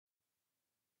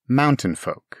Mountain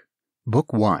Folk,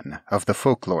 Book 1 of the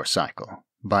Folklore Cycle,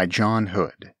 by John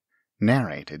Hood,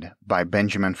 narrated by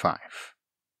Benjamin Fife.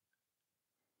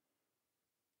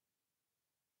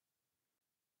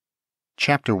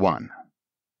 Chapter 1.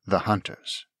 The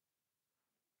Hunters.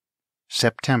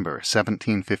 September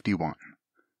 1751.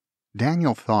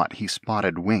 Daniel thought he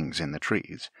spotted wings in the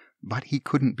trees, but he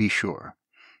couldn't be sure.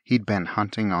 He'd been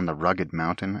hunting on the rugged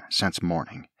mountain since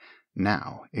morning.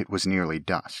 Now it was nearly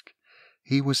dusk.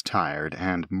 He was tired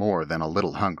and more than a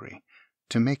little hungry.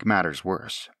 To make matters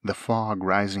worse, the fog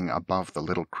rising above the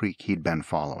little creek he'd been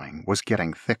following was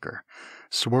getting thicker,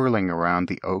 swirling around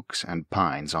the oaks and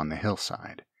pines on the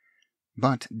hillside.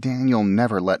 But Daniel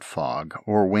never let fog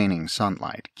or waning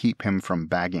sunlight keep him from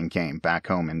bagging game back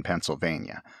home in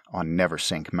Pennsylvania on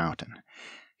Neversink Mountain.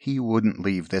 He wouldn't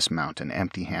leave this mountain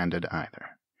empty-handed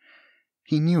either.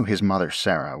 He knew his mother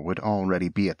Sarah would already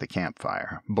be at the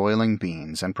campfire, boiling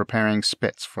beans and preparing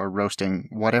spits for roasting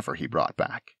whatever he brought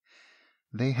back.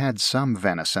 They had some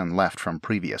venison left from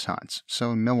previous hunts,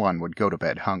 so no one would go to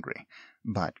bed hungry,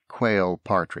 but quail,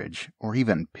 partridge, or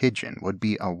even pigeon would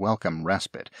be a welcome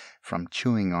respite from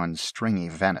chewing on stringy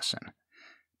venison.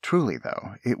 Truly,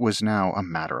 though, it was now a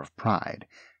matter of pride.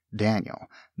 Daniel,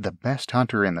 the best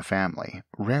hunter in the family,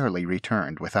 rarely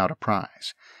returned without a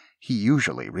prize. He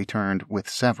usually returned with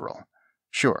several.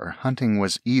 Sure, hunting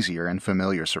was easier in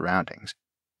familiar surroundings.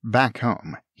 Back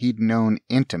home, he'd known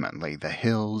intimately the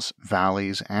hills,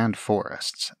 valleys, and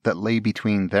forests that lay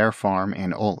between their farm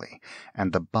in Oley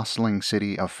and the bustling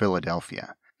city of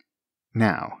Philadelphia.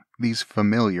 Now, these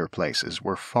familiar places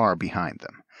were far behind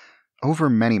them.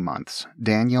 Over many months,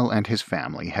 Daniel and his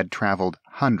family had traveled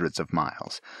hundreds of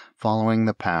miles, following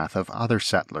the path of other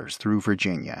settlers through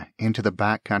Virginia into the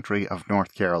back country of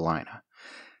North Carolina.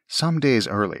 Some days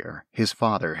earlier, his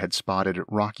father had spotted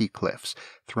rocky cliffs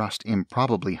thrust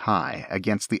improbably high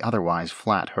against the otherwise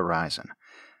flat horizon.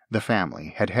 The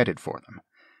family had headed for them.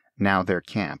 Now their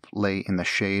camp lay in the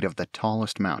shade of the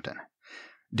tallest mountain.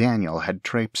 Daniel had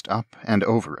traipsed up and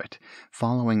over it,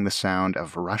 following the sound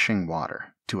of rushing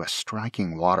water to a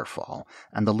striking waterfall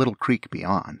and the little creek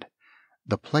beyond.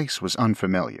 The place was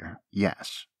unfamiliar,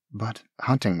 yes, but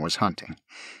hunting was hunting.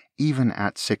 Even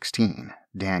at 16,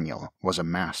 Daniel was a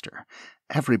master.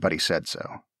 Everybody said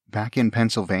so. Back in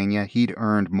Pennsylvania, he'd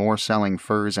earned more selling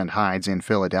furs and hides in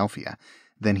Philadelphia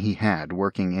than he had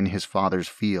working in his father's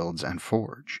fields and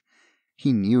forge.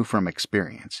 He knew from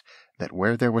experience that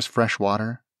where there was fresh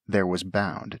water, there was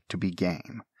bound to be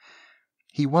game.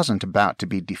 He wasn't about to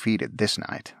be defeated this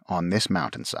night, on this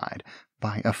mountainside,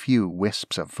 by a few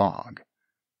wisps of fog.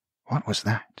 What was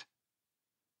that?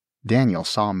 Daniel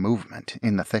saw movement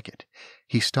in the thicket.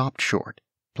 He stopped short,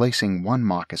 placing one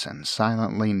moccasin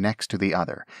silently next to the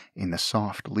other in the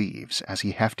soft leaves as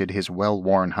he hefted his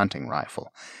well-worn hunting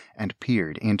rifle and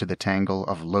peered into the tangle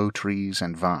of low trees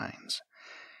and vines.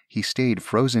 He stayed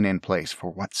frozen in place for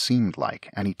what seemed like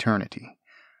an eternity.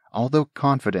 Although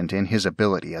confident in his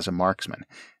ability as a marksman,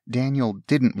 Daniel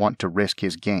didn't want to risk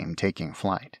his game taking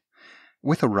flight.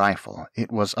 With a rifle,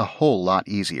 it was a whole lot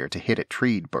easier to hit a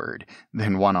treed bird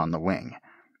than one on the wing.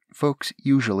 Folks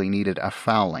usually needed a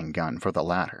fowling gun for the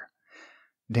latter.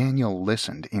 Daniel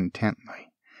listened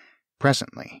intently.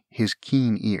 Presently, his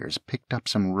keen ears picked up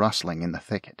some rustling in the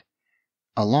thicket,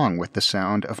 along with the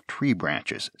sound of tree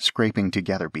branches scraping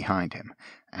together behind him,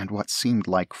 and what seemed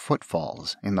like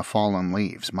footfalls in the fallen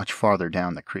leaves much farther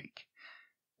down the creek.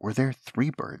 Were there 3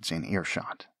 birds in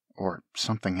earshot, or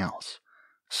something else?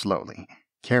 Slowly,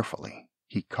 carefully,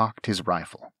 he cocked his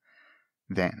rifle.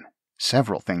 Then,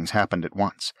 several things happened at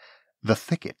once. The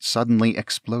thicket suddenly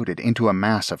exploded into a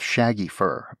mass of shaggy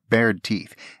fur, bared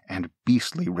teeth, and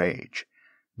beastly rage.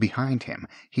 Behind him,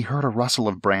 he heard a rustle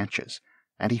of branches,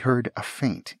 and he heard a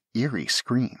faint, eerie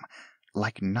scream,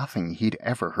 like nothing he'd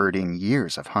ever heard in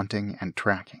years of hunting and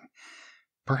tracking.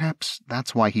 Perhaps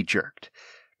that's why he jerked.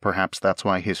 Perhaps that's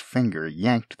why his finger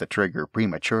yanked the trigger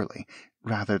prematurely,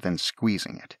 rather than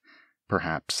squeezing it.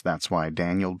 Perhaps that's why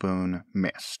Daniel Boone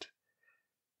missed.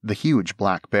 The huge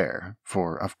black bear,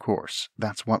 for of course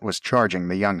that's what was charging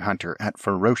the young hunter at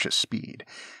ferocious speed,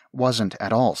 wasn't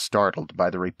at all startled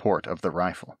by the report of the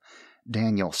rifle.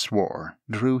 Daniel swore,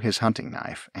 drew his hunting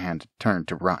knife, and turned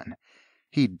to run.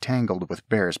 He'd tangled with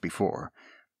bears before.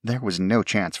 There was no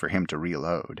chance for him to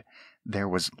reload. There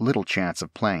was little chance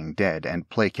of playing dead and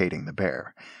placating the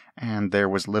bear, and there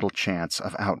was little chance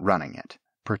of outrunning it,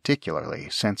 particularly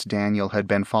since Daniel had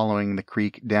been following the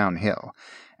creek downhill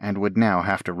and would now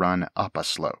have to run up a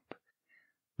slope.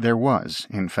 There was,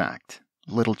 in fact,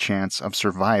 little chance of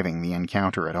surviving the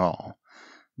encounter at all.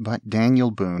 But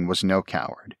Daniel Boone was no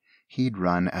coward. He'd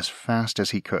run as fast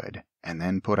as he could, and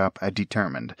then put up a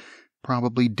determined,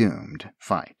 probably doomed,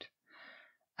 fight.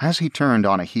 As he turned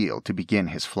on a heel to begin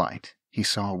his flight, he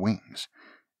saw wings.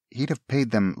 He'd have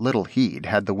paid them little heed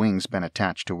had the wings been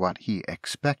attached to what he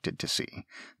expected to see,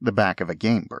 the back of a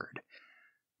game bird.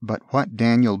 But what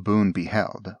Daniel Boone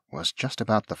beheld was just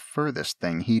about the furthest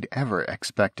thing he'd ever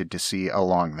expected to see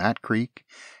along that creek,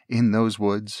 in those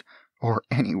woods, or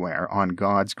anywhere on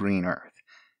God's green earth.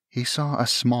 He saw a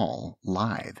small,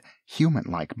 lithe,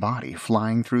 human-like body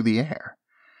flying through the air.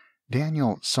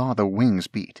 Daniel saw the wings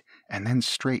beat and then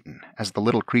straighten as the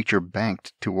little creature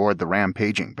banked toward the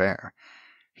rampaging bear.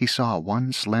 He saw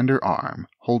one slender arm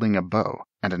holding a bow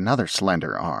and another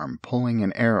slender arm pulling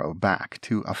an arrow back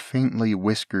to a faintly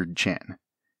whiskered chin.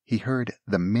 He heard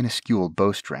the minuscule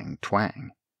bowstring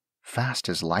twang. Fast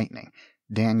as lightning,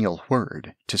 Daniel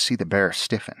whirred to see the bear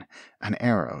stiffen, an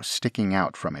arrow sticking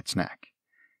out from its neck.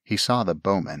 He saw the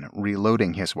bowman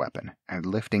reloading his weapon and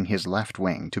lifting his left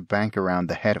wing to bank around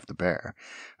the head of the bear,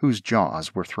 whose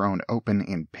jaws were thrown open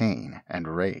in pain and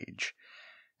rage.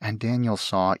 And Daniel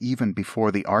saw, even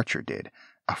before the archer did,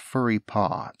 a furry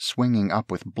paw swinging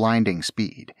up with blinding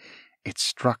speed. It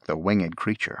struck the winged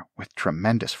creature with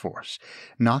tremendous force,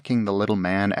 knocking the little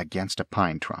man against a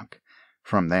pine trunk.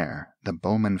 From there, the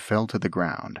bowman fell to the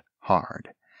ground,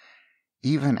 hard.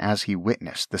 Even as he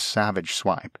witnessed the savage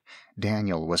swipe,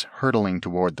 Daniel was hurtling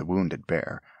toward the wounded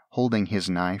bear, holding his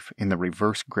knife in the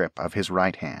reverse grip of his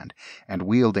right hand and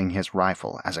wielding his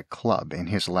rifle as a club in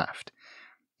his left.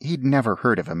 He'd never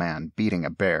heard of a man beating a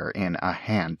bear in a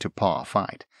hand-to-paw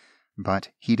fight, but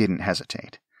he didn't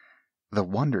hesitate. The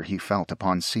wonder he felt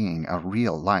upon seeing a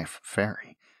real-life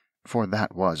fairy, for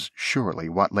that was surely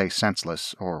what lay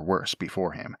senseless or worse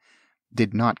before him,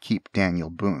 did not keep Daniel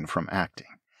Boone from acting.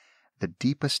 The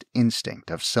deepest instinct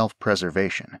of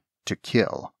self-preservation, to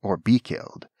kill or be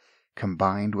killed,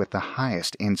 combined with the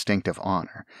highest instinct of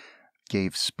honor,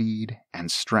 gave speed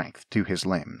and strength to his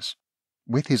limbs.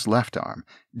 With his left arm,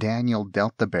 Daniel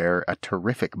dealt the bear a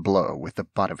terrific blow with the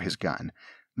butt of his gun.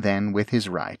 Then, with his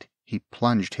right, he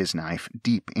plunged his knife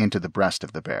deep into the breast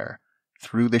of the bear,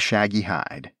 through the shaggy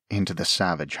hide, into the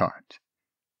savage heart.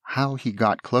 How he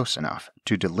got close enough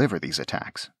to deliver these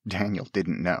attacks, Daniel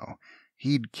didn't know.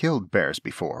 He'd killed bears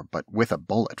before, but with a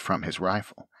bullet from his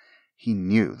rifle. He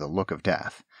knew the look of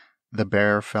death. The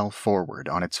bear fell forward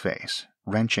on its face,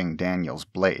 wrenching Daniel's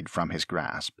blade from his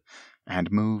grasp,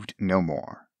 and moved no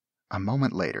more. A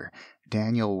moment later,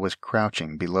 Daniel was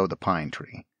crouching below the pine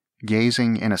tree,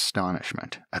 gazing in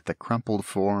astonishment at the crumpled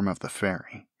form of the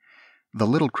fairy. The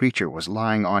little creature was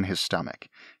lying on his stomach,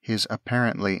 his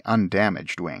apparently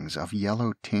undamaged wings of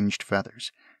yellow-tinged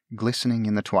feathers, glistening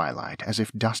in the twilight as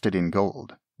if dusted in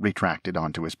gold, retracted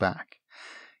onto his back.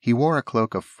 He wore a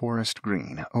cloak of forest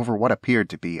green over what appeared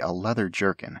to be a leather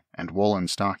jerkin and woolen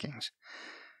stockings.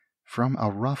 From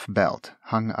a rough belt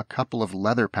hung a couple of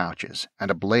leather pouches and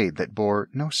a blade that bore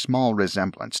no small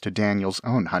resemblance to Daniel's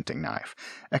own hunting knife,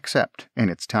 except in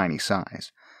its tiny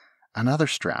size. Another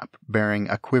strap bearing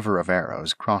a quiver of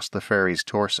arrows crossed the fairy's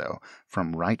torso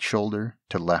from right shoulder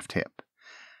to left hip.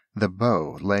 The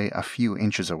bow lay a few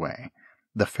inches away.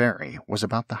 The fairy was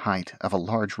about the height of a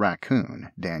large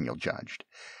raccoon, Daniel judged.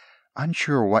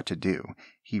 Unsure what to do,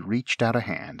 he reached out a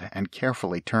hand and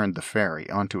carefully turned the fairy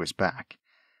onto his back.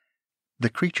 The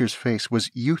creature's face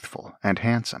was youthful and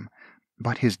handsome,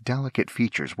 but his delicate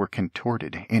features were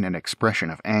contorted in an expression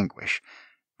of anguish.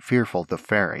 Fearful the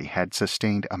fairy had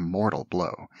sustained a mortal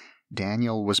blow,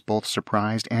 Daniel was both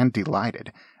surprised and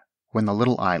delighted when the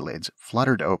little eyelids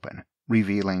fluttered open,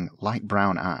 revealing light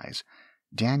brown eyes.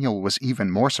 Daniel was even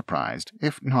more surprised,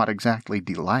 if not exactly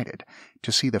delighted,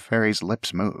 to see the fairy's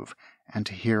lips move, and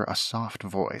to hear a soft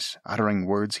voice uttering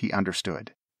words he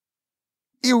understood.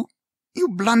 You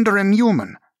blundering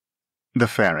human," the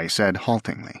fairy said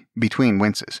haltingly, between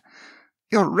winces.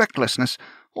 "Your recklessness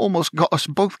almost got us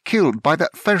both killed by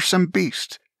that fearsome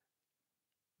beast."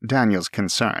 Daniel's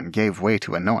concern gave way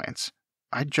to annoyance.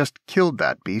 "I'd just killed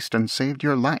that beast and saved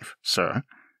your life, sir,"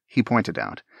 he pointed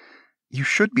out. "You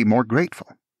should be more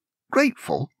grateful."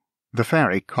 "Grateful?" The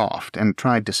fairy coughed and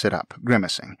tried to sit up,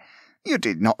 grimacing. "You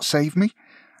did not save me,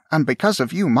 and because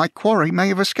of you my quarry may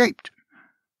have escaped.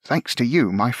 Thanks to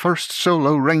you, my first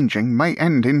solo ranging may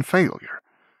end in failure.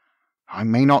 I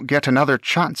may not get another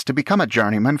chance to become a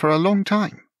journeyman for a long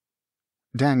time."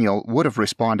 Daniel would have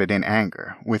responded in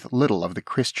anger, with little of the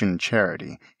Christian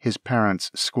charity his parents,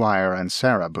 Squire and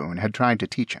Sarah Boone, had tried to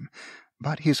teach him,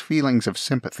 but his feelings of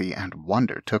sympathy and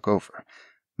wonder took over.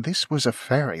 This was a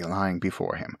fairy lying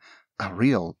before him, a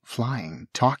real, flying,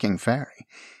 talking fairy.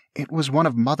 It was one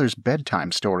of Mother's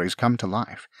bedtime stories come to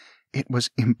life. It was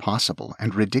impossible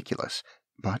and ridiculous,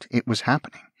 but it was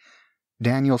happening.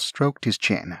 Daniel stroked his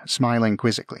chin, smiling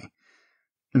quizzically.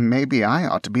 "Maybe I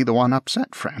ought to be the one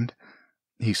upset, friend,"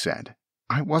 he said.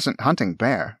 "I wasn't hunting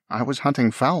bear, I was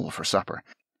hunting fowl for supper.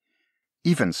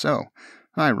 Even so,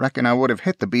 I reckon I would have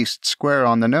hit the beast square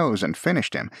on the nose and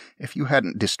finished him if you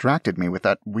hadn't distracted me with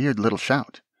that weird little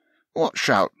shout." "What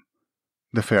shout?"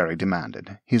 the fairy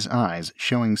demanded, his eyes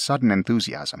showing sudden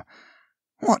enthusiasm.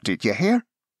 "What did you hear?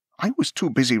 I was too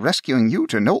busy rescuing you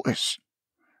to notice.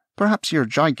 Perhaps your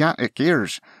gigantic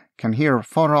ears can hear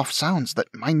far-off sounds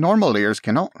that my normal ears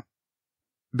cannot."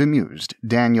 Bemused,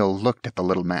 Daniel looked at the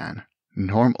little man.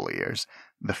 Normal ears.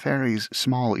 The fairy's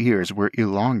small ears were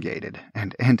elongated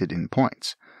and ended in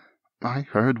points. "I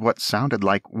heard what sounded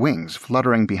like wings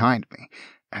fluttering behind me,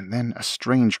 and then a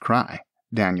strange cry,"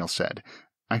 Daniel said.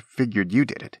 "I figured you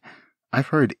did it. I've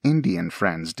heard Indian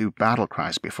friends do battle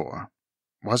cries before.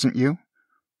 Wasn't you?"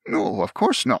 "No, of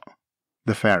course not,"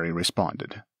 the fairy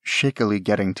responded, shakily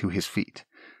getting to his feet.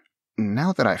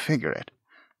 "Now that I figure it,"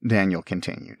 Daniel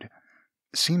continued,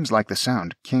 "seems like the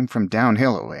sound came from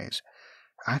downhill a ways.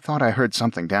 I thought I heard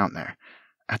something down there.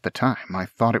 At the time, I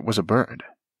thought it was a bird."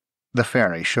 The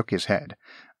fairy shook his head.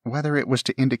 Whether it was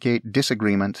to indicate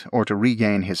disagreement or to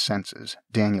regain his senses,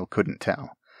 Daniel couldn't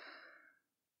tell.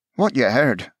 "What you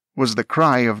heard was the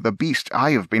cry of the beast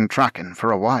I have been tracking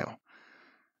for a while.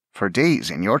 For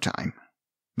days in your time,"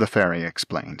 the fairy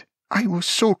explained. "I was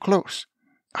so close.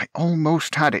 I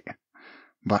almost had it.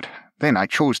 But then I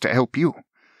chose to help you.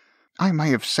 I may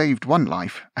have saved one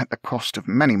life at the cost of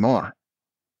many more."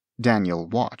 Daniel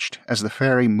watched as the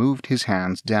fairy moved his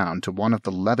hands down to one of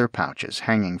the leather pouches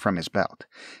hanging from his belt.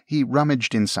 He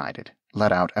rummaged inside it,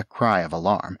 let out a cry of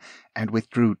alarm, and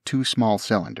withdrew 2 small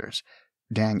cylinders.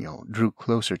 Daniel drew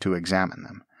closer to examine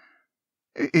them.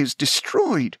 "It is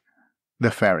destroyed," the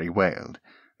fairy wailed.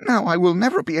 "Now I will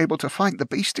never be able to fight the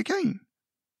beast again."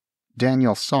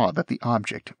 Daniel saw that the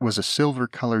object was a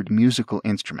silver-colored musical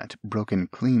instrument broken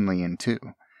cleanly in 2.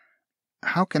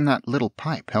 "How can that little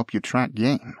pipe help you track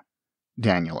game?"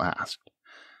 Daniel asked.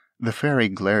 The fairy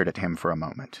glared at him for a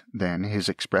moment, then his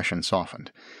expression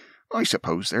softened. "I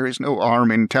suppose there is no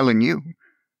harm in telling you,"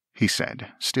 he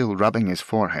said, still rubbing his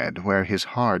forehead where his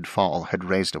hard fall had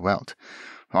raised a welt.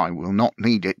 "I will not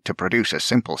need it to produce a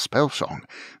simple spell song,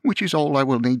 which is all I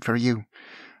will need for you.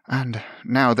 And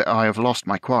now that I have lost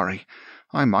my quarry,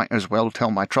 I might as well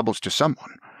tell my troubles to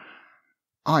someone.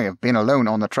 I have been alone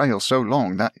on the trail so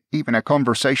long that even a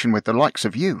conversation with the likes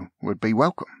of you would be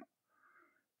welcome."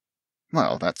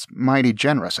 "Well, that's mighty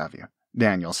generous of you,"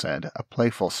 Daniel said, a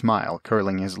playful smile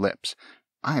curling his lips.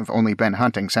 "I've only been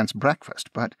hunting since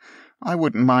breakfast, but I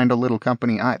wouldn't mind a little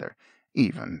company either,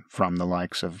 even from the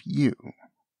likes of you."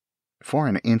 For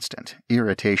an instant,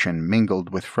 irritation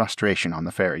mingled with frustration on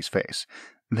the fairy's face.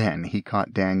 Then he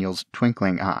caught Daniel's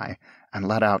twinkling eye and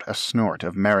let out a snort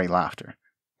of merry laughter.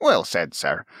 "Well said,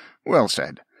 sir, well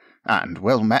said, and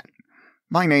well met.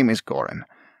 My name is Gorin.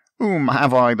 Whom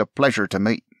have I the pleasure to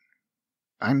meet?"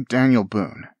 "I'm Daniel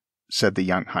Boone," said the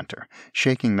young hunter,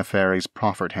 shaking the fairy's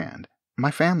proffered hand. "My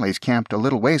family's camped a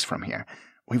little ways from here.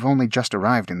 We've only just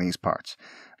arrived in these parts,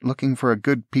 looking for a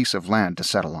good piece of land to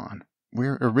settle on.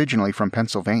 We're originally from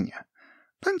Pennsylvania."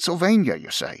 "Pennsylvania,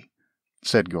 you say?"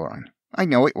 said Gorin. "I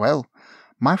know it well.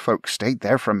 My folks stayed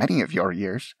there for many of your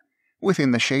years,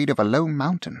 within the shade of a low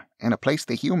mountain, in a place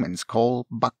the humans call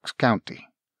Bucks County."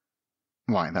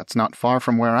 "Why, that's not far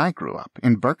from where I grew up,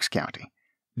 in Berks County,"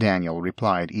 Daniel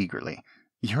replied eagerly.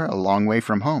 "You're a long way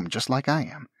from home, just like I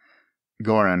am."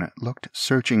 Gorin looked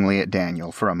searchingly at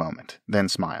Daniel for a moment, then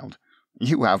smiled.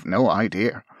 "You have no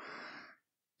idea.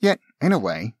 Yet, in a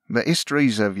way, the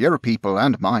histories of your people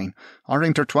and mine are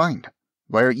intertwined.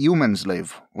 Where humans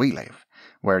live, we live.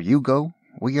 Where you go,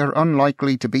 we are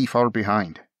unlikely to be far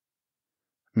behind."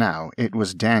 Now it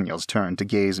was Daniel's turn to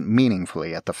gaze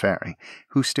meaningfully at the fairy,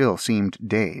 who still seemed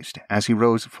dazed as he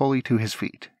rose fully to his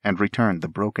feet and returned the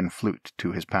broken flute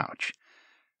to his pouch.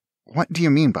 "What do you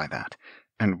mean by that?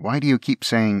 And why do you keep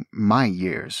saying my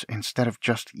years instead of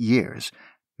just years?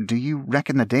 Do you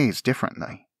reckon the days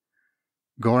differently?"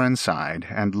 Gorin sighed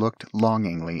and looked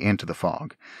longingly into the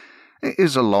fog. "It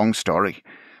is a long story,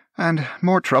 and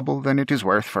more trouble than it is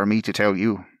worth for me to tell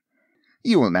you.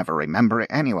 You will never remember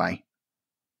it anyway."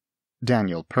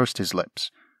 Daniel pursed his lips.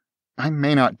 "I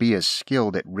may not be as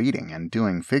skilled at reading and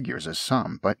doing figures as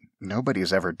some, but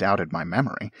nobody's ever doubted my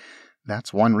memory.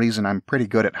 That's one reason I'm pretty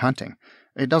good at hunting.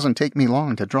 It doesn't take me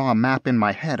long to draw a map in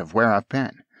my head of where I've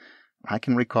been. I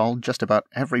can recall just about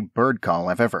every bird call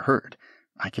I've ever heard.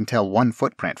 I can tell one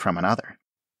footprint from another.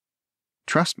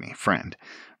 Trust me, friend,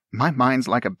 my mind's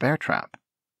like a bear trap."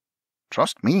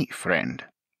 Trust me, friend.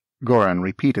 Goran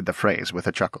repeated the phrase with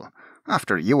a chuckle.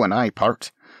 After you and I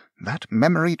part, that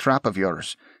memory trap of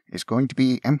yours is going to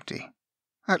be empty.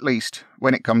 At least,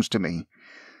 when it comes to me.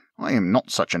 I am not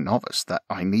such a novice that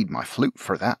I need my flute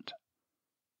for that.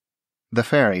 The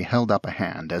fairy held up a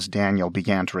hand as Daniel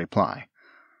began to reply.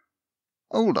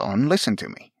 Hold on, listen to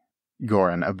me,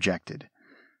 Goran objected.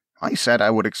 I said I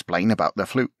would explain about the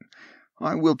flute.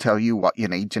 I will tell you what you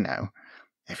need to know.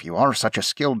 If you are such a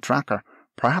skilled tracker,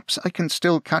 perhaps I can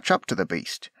still catch up to the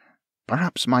beast.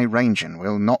 Perhaps my ranging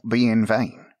will not be in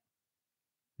vain.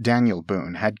 Daniel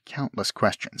Boone had countless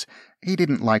questions. He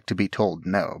didn't like to be told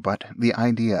no, but the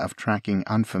idea of tracking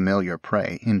unfamiliar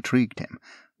prey intrigued him,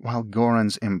 while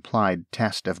Goran's implied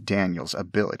test of Daniel's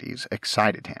abilities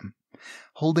excited him.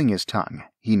 Holding his tongue,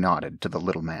 he nodded to the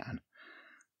little man.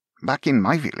 Back in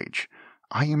my village,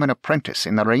 I am an apprentice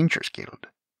in the Rangers Guild,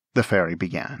 the fairy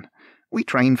began. We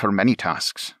train for many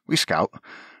tasks. We scout.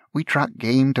 We track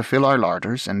game to fill our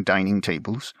larders and dining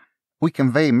tables. We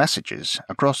convey messages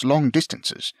across long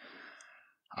distances.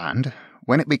 And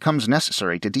when it becomes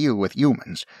necessary to deal with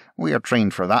humans, we are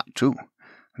trained for that too.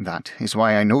 That is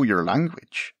why I know your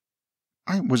language.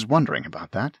 I was wondering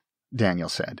about that, Daniel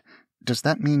said. Does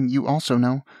that mean you also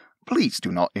know? Please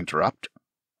do not interrupt,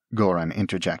 Goran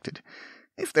interjected.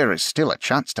 If there is still a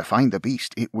chance to find the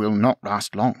beast, it will not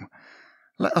last long.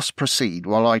 Let us proceed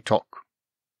while I talk.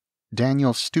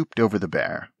 Daniel stooped over the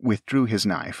bear, withdrew his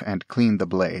knife, and cleaned the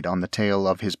blade on the tail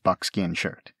of his buckskin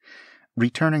shirt.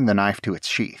 Returning the knife to its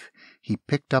sheath, he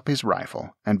picked up his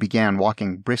rifle and began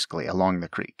walking briskly along the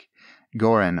creek.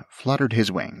 Goran fluttered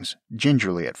his wings,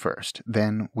 gingerly at first,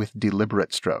 then with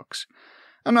deliberate strokes.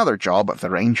 Another job of the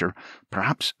ranger,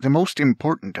 perhaps the most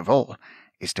important of all,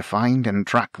 is to find and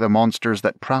track the monsters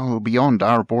that prowl beyond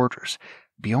our borders,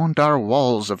 beyond our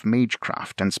walls of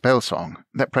magecraft and spellsong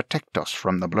that protect us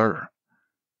from the blur.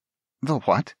 The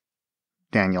what?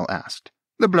 Daniel asked.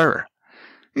 The blur.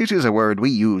 It is a word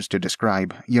we use to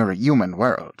describe your human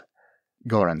world,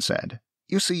 Goran said.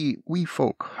 You see, we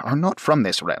folk are not from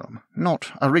this realm,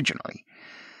 not originally.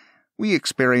 We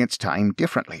experience time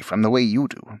differently from the way you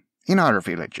do. In our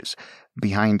villages,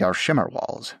 behind our shimmer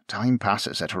walls, time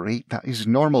passes at a rate that is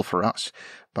normal for us,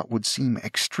 but would seem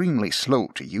extremely slow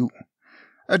to you.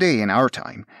 A day in our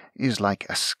time is like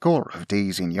a score of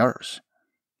days in yours.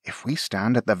 If we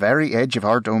stand at the very edge of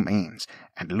our domains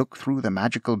and look through the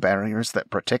magical barriers that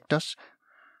protect us,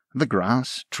 the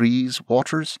grass, trees,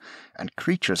 waters, and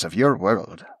creatures of your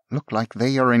world look like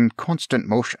they are in constant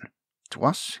motion. To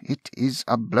us, it is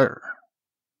a blur.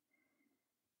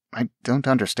 I don't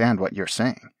understand what you're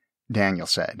saying, Daniel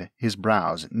said, his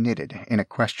brows knitted in a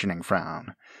questioning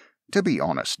frown. To be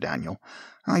honest, Daniel,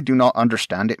 I do not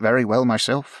understand it very well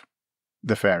myself,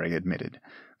 the fairy admitted.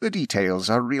 The details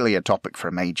are really a topic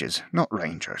for mages, not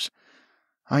rangers.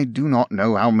 I do not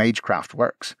know how magecraft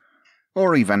works,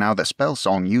 or even how the spell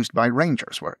song used by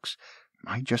rangers works.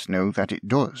 I just know that it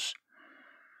does.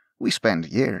 We spend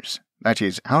years, that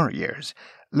is our years,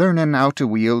 learning how to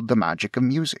wield the magic of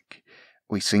music.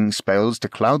 We sing spells to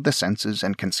cloud the senses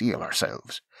and conceal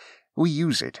ourselves. We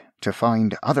use it to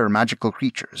find other magical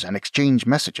creatures and exchange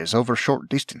messages over short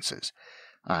distances,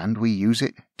 and we use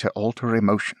it to alter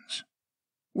emotions.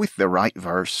 With the right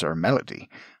verse or melody,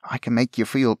 I can make you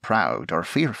feel proud or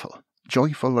fearful,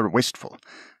 joyful or wistful,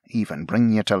 even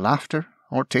bring you to laughter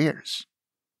or tears.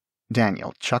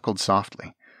 Daniel chuckled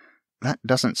softly. That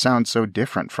doesn't sound so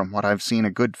different from what I've seen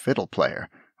a good fiddle player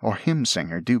or hymn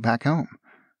singer do back home.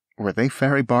 Were they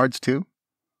fairy bards too?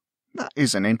 That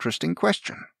is an interesting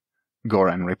question,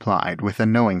 Goran replied with a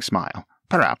knowing smile.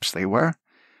 Perhaps they were.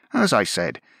 As I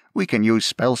said, we can use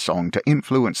spell song to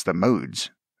influence the moods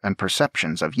and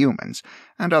perceptions of humans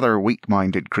and other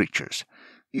weak-minded creatures.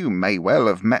 You may well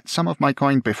have met some of my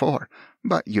kind before,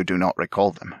 but you do not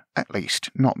recall them, at least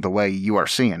not the way you are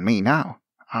seeing me now.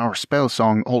 Our spell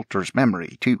song alters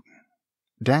memory, too.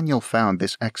 Daniel found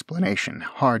this explanation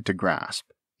hard to grasp.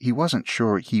 He wasn't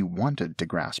sure he wanted to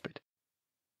grasp it.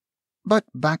 But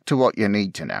back to what you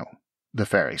need to know, the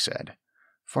fairy said.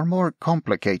 For more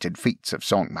complicated feats of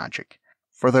song magic,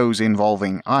 for those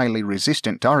involving highly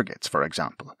resistant targets, for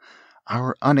example,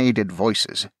 our unaided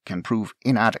voices can prove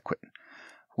inadequate.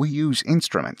 We use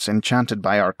instruments enchanted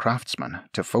by our craftsmen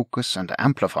to focus and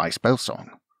amplify spellsong.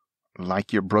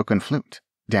 Like your broken flute,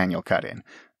 Daniel cut in.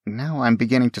 Now I'm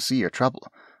beginning to see your trouble.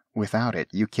 Without it,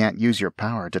 you can't use your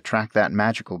power to track that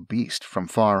magical beast from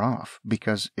far off,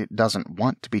 because it doesn't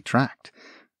want to be tracked.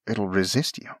 It'll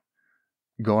resist you.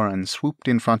 Goran swooped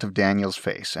in front of Daniel's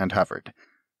face and hovered.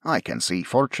 I can see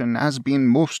fortune has been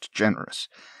most generous.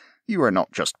 You are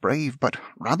not just brave, but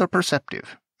rather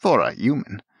perceptive, for a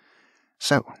human.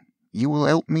 So, you will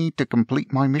help me to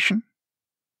complete my mission?"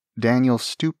 Daniel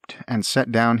stooped and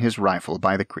set down his rifle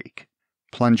by the creek,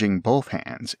 plunging both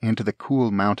hands into the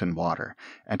cool mountain water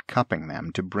and cupping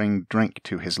them to bring drink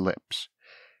to his lips.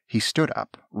 He stood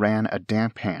up, ran a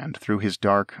damp hand through his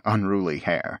dark, unruly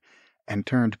hair, and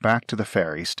turned back to the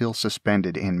fairy still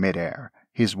suspended in mid-air,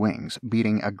 his wings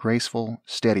beating a graceful,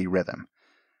 steady rhythm.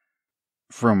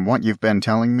 "From what you've been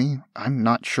telling me, I'm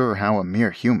not sure how a mere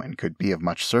human could be of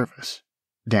much service,"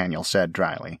 Daniel said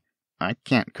dryly. "I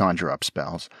can't conjure up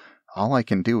spells. All I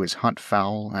can do is hunt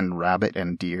fowl and rabbit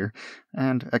and deer,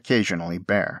 and occasionally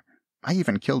bear. I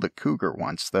even killed a cougar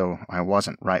once, though I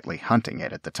wasn't rightly hunting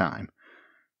it at the time."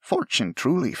 "Fortune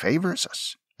truly favors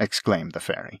us," exclaimed the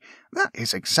fairy. "That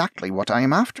is exactly what I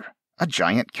am after. A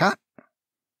giant cat."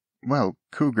 "Well,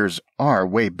 cougars are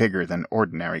way bigger than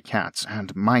ordinary cats,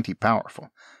 and mighty powerful,"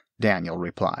 Daniel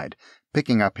replied,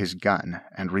 picking up his gun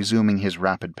and resuming his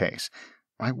rapid pace.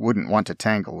 "I wouldn't want to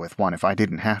tangle with one if I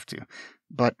didn't have to,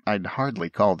 but I'd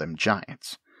hardly call them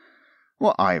giants."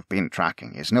 "What I've been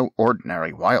tracking is no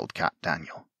ordinary wildcat,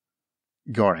 Daniel,"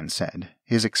 Goran said,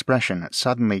 his expression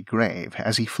suddenly grave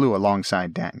as he flew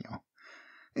alongside Daniel.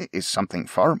 "It is something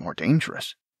far more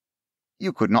dangerous.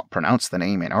 You could not pronounce the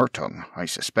name in our tongue, I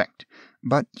suspect,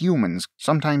 but humans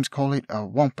sometimes call it a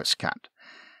wampus cat.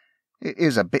 It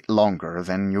is a bit longer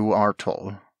than you are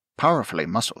tall, powerfully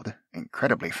muscled,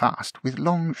 incredibly fast, with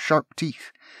long, sharp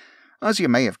teeth. As you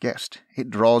may have guessed,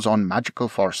 it draws on magical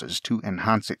forces to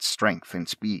enhance its strength and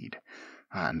speed.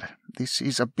 And this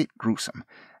is a bit gruesome.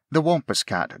 The wampus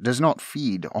cat does not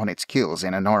feed on its kills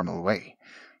in a normal way.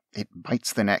 It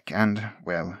bites the neck and,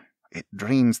 well, it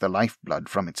drains the lifeblood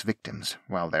from its victims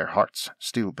while their hearts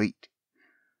still beat."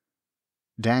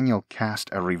 Daniel cast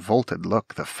a revolted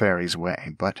look the fairy's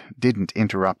way, but didn't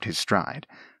interrupt his stride.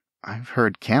 "I've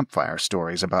heard campfire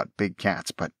stories about big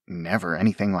cats, but never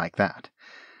anything like that."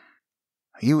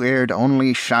 "You heard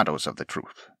only shadows of the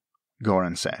truth,"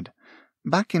 Goran said.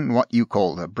 "Back in what you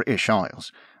call the British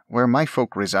Isles, where my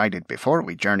folk resided before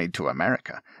we journeyed to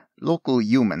America, local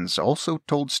humans also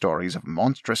told stories of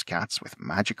monstrous cats with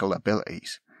magical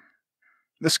abilities.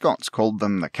 The Scots called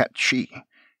them the Cat-She.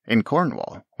 In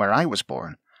Cornwall, where I was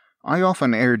born, I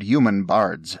often heard human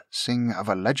bards sing of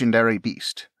a legendary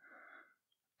beast,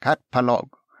 Cat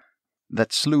Palog,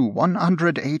 that slew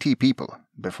 180 people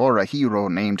before a hero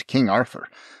named King Arthur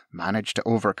managed to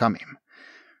overcome him.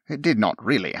 It did not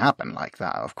really happen like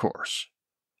that, of course."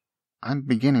 "I'm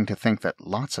beginning to think that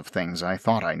lots of things I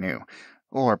thought I knew,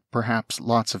 or perhaps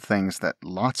lots of things that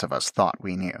lots of us thought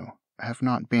we knew, have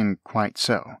not been quite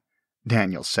so,"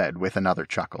 Daniel said with another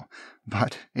chuckle.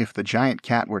 "But if the giant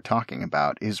cat we're talking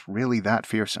about is really that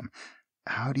fearsome,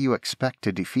 how do you expect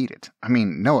to defeat it? I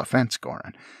mean, no offense,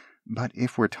 Goran, but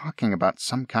if we're talking about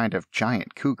some kind of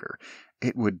giant cougar,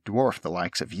 it would dwarf the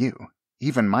likes of you.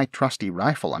 Even my trusty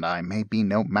rifle and I may be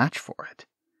no match for it."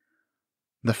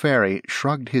 The fairy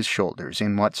shrugged his shoulders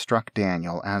in what struck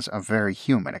Daniel as a very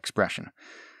human expression.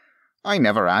 "I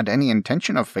never had any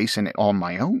intention of facing it on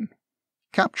my own.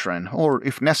 Capturing, or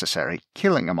if necessary,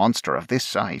 killing a monster of this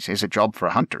size is a job for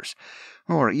hunters,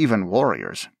 or even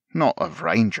warriors, not of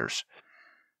rangers.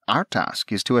 Our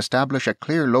task is to establish a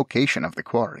clear location of the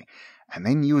quarry, and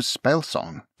then use spell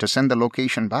song to send the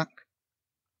location back.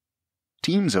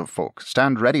 Teams of folk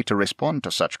stand ready to respond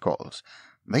to such calls.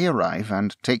 They arrive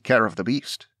and take care of the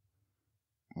beast."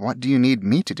 "What do you need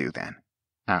me to do, then?"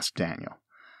 asked Daniel.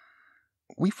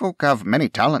 "We folk have many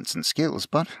talents and skills,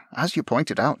 but, as you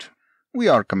pointed out, we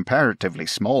are comparatively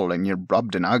small in your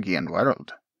Brobdingnagian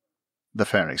world," the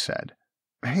fairy said.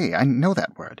 "Hey, I know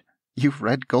that word. You've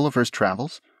read Gulliver's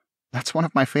Travels? That's one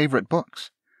of my favorite books."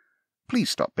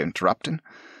 "Please stop interrupting.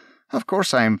 Of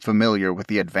course I am familiar with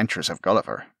the adventures of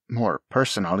Gulliver, more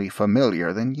personally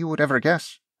familiar than you would ever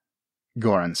guess,"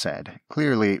 Goran said,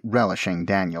 clearly relishing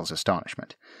Daniel's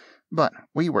astonishment. "But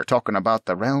we were talking about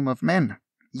the realm of men.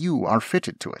 You are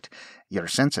fitted to it. Your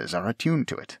senses are attuned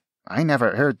to it. I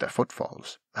never heard the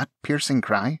footfalls. That piercing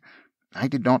cry, I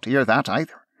did not hear that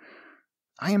either.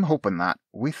 I am hoping that,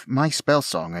 with my spell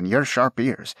song and your sharp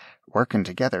ears, working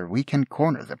together we can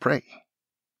corner the prey."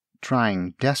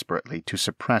 Trying desperately to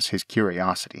suppress his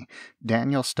curiosity,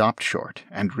 Daniel stopped short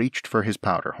and reached for his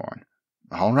powder horn.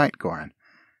 "All right, Goran,"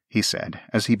 he said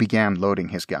as he began loading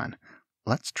his gun.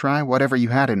 "Let's try whatever you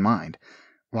had in mind.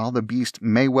 While the beast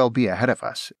may well be ahead of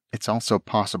us, it's also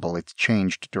possible it's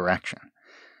changed direction.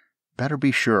 Better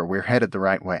be sure we're headed the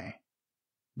right way."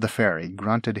 The fairy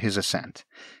grunted his assent.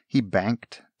 He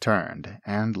banked, turned,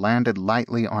 and landed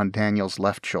lightly on Daniel's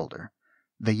left shoulder.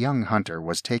 The young hunter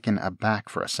was taken aback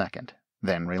for a second,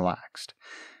 then relaxed.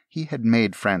 He had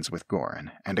made friends with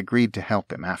Goran and agreed to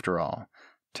help him after all.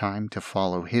 Time to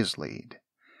follow his lead.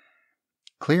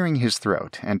 Clearing his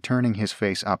throat and turning his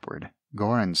face upward,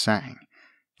 Goran sang.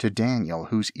 To Daniel,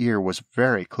 whose ear was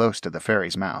very close to the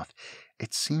fairy's mouth,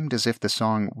 it seemed as if the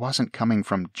song wasn't coming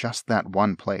from just that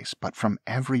one place, but from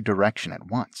every direction at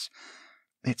once.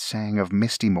 It sang of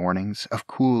misty mornings, of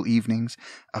cool evenings,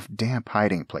 of damp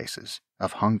hiding places,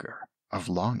 of hunger, of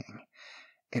longing.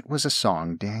 It was a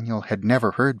song Daniel had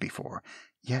never heard before,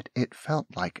 yet it felt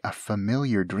like a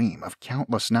familiar dream of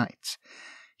countless nights.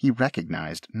 He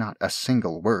recognized not a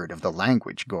single word of the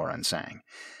language Goran sang,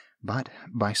 but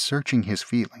by searching his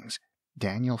feelings,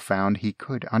 Daniel found he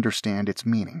could understand its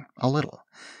meaning a little,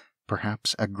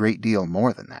 perhaps a great deal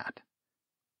more than that.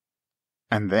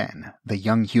 And then the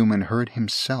young human heard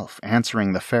himself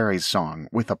answering the fairy's song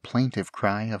with a plaintive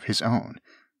cry of his own.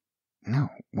 No,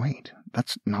 wait,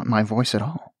 that's not my voice at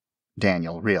all,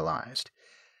 Daniel realized.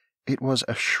 It was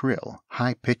a shrill,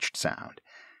 high-pitched sound.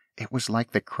 It was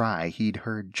like the cry he'd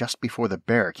heard just before the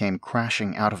bear came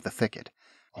crashing out of the thicket,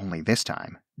 only this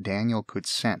time Daniel could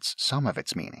sense some of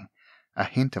its meaning, a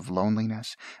hint of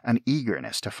loneliness, an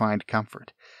eagerness to find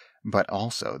comfort, but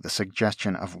also the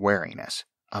suggestion of wariness,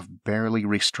 of barely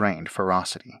restrained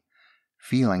ferocity.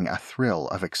 Feeling a thrill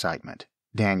of excitement,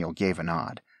 Daniel gave a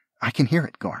nod. I can hear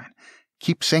it, Goran.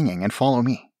 Keep singing and follow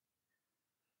me.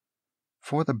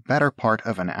 For the better part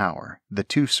of an hour, the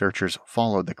two searchers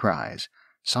followed the cries.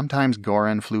 Sometimes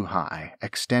Goran flew high,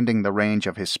 extending the range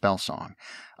of his spell song.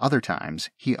 Other times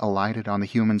he alighted on the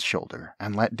human's shoulder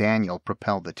and let Daniel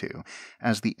propel the two,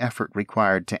 as the effort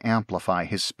required to amplify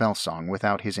his spell song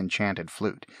without his enchanted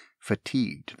flute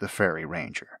fatigued the fairy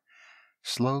ranger.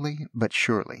 Slowly but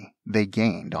surely they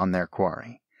gained on their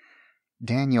quarry.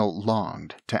 Daniel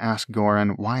longed to ask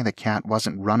Goran why the cat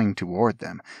wasn't running toward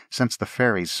them, since the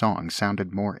fairy's song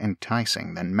sounded more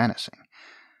enticing than menacing.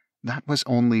 That was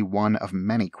only one of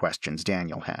many questions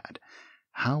Daniel had.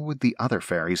 How would the other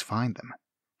fairies find them?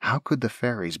 How could the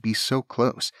fairies be so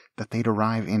close that they'd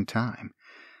arrive in time?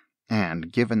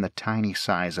 And, given the tiny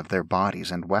size of their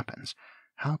bodies and weapons,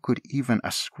 how could even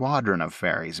a squadron of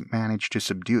fairies manage to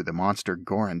subdue the monster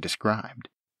Goran described?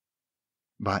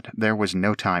 But there was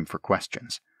no time for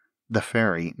questions. The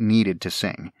fairy needed to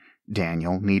sing.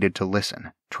 Daniel needed to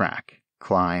listen, track,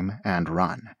 climb, and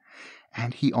run.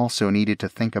 And he also needed to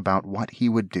think about what he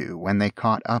would do when they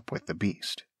caught up with the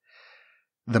beast.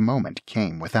 The moment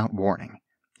came without warning.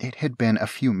 It had been a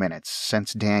few minutes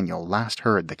since Daniel last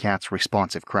heard the cat's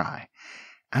responsive cry.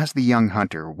 As the young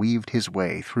hunter weaved his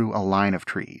way through a line of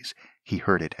trees, he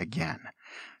heard it again,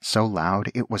 so loud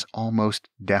it was almost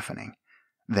deafening.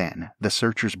 Then the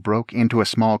searchers broke into a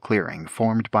small clearing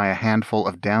formed by a handful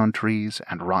of downed trees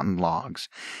and rotten logs,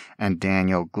 and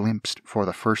Daniel glimpsed for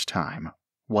the first time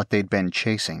what they'd been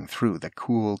chasing through the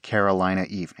cool Carolina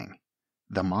evening.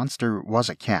 The monster was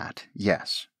a cat,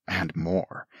 yes, and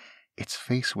more. Its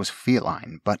face was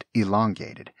feline but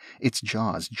elongated, its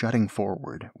jaws jutting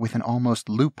forward with an almost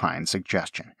lupine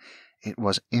suggestion. It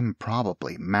was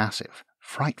improbably massive,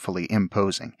 frightfully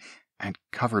imposing, and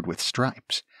covered with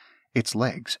stripes. Its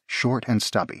legs, short and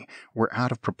stubby, were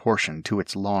out of proportion to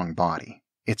its long body.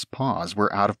 Its paws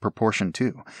were out of proportion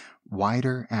too,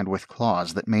 wider and with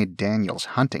claws that made Daniel's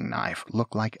hunting knife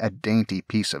look like a dainty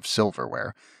piece of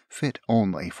silverware, fit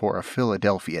only for a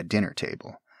Philadelphia dinner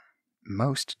table.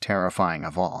 Most terrifying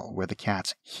of all were the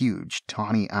cat's huge,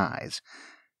 tawny eyes.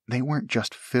 They weren't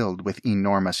just filled with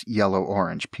enormous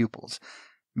yellow-orange pupils.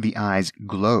 The eyes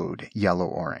glowed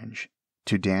yellow-orange.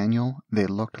 To Daniel, they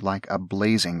looked like a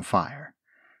blazing fire.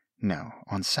 No,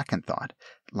 on second thought,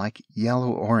 like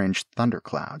yellow-orange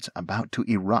thunderclouds about to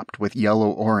erupt with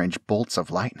yellow-orange bolts of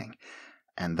lightning.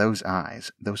 And those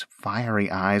eyes, those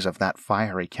fiery eyes of that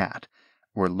fiery cat,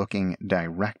 were looking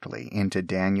directly into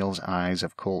Daniel's eyes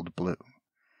of cold blue.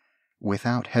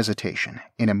 Without hesitation,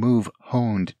 in a move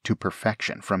honed to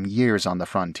perfection from years on the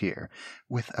frontier,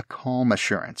 with a calm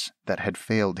assurance that had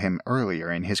failed him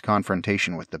earlier in his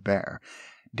confrontation with the bear,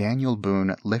 Daniel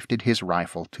Boone lifted his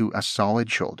rifle to a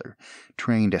solid shoulder,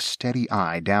 trained a steady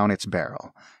eye down its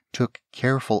barrel, took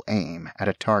careful aim at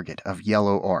a target of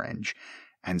yellow-orange,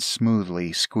 and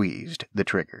smoothly squeezed the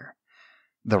trigger.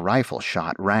 The rifle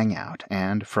shot rang out,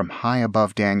 and from high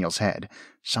above Daniel's head,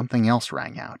 something else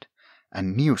rang out. A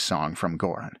new song from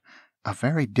Goran, a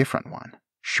very different one,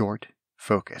 short,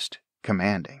 focused,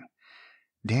 commanding.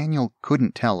 Daniel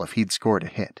couldn't tell if he'd scored a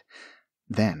hit.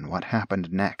 Then what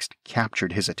happened next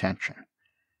captured his attention.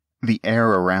 The air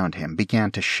around him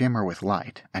began to shimmer with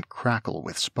light and crackle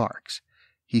with sparks.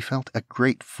 He felt a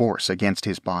great force against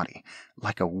his body,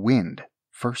 like a wind,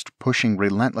 first pushing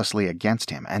relentlessly against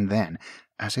him and then,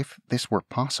 as if this were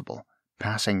possible,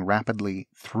 passing rapidly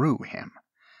through him.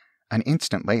 An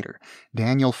instant later,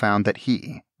 Daniel found that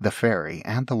he, the fairy,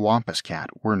 and the Wampus Cat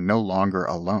were no longer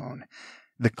alone.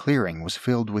 The clearing was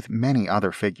filled with many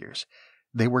other figures.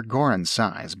 They were Goran's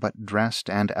size, but dressed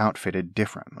and outfitted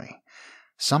differently.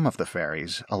 Some of the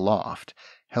fairies, aloft,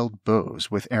 held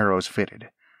bows with arrows fitted.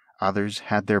 Others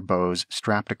had their bows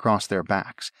strapped across their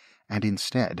backs, and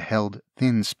instead held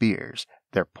thin spears,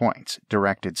 their points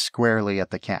directed squarely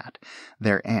at the cat,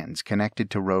 their ends connected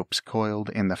to ropes coiled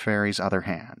in the fairies' other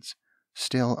hands.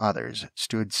 Still others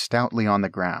stood stoutly on the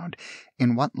ground,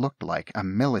 in what looked like a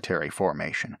military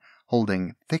formation,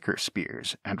 holding thicker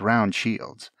spears and round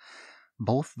shields.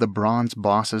 Both the bronze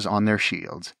bosses on their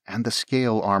shields and the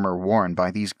scale armor worn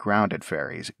by these grounded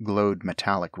fairies glowed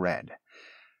metallic red.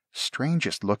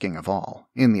 Strangest looking of all,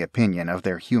 in the opinion of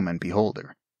their human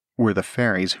beholder, were the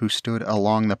fairies who stood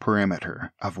along the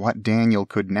perimeter of what Daniel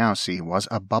could now see was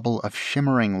a bubble of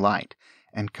shimmering light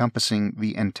encompassing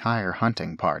the entire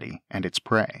hunting party and its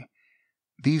prey.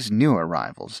 These new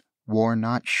arrivals wore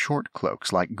not short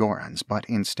cloaks like Goran's, but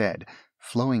instead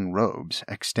flowing robes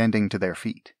extending to their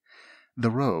feet. The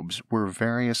robes were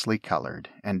variously colored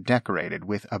and decorated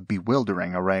with a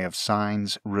bewildering array of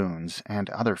signs, runes, and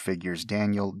other figures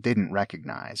Daniel didn't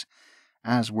recognize,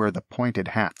 as were the pointed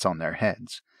hats on their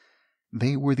heads.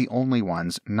 They were the only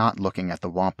ones not looking at the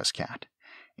Wampus Cat.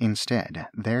 Instead,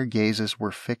 their gazes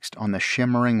were fixed on the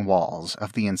shimmering walls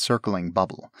of the encircling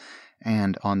bubble,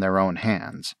 and on their own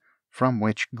hands, from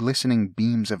which glistening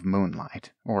beams of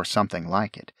moonlight, or something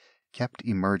like it, kept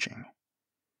emerging.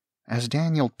 As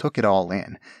Daniel took it all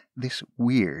in, this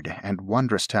weird and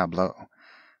wondrous tableau,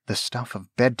 the stuff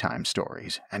of bedtime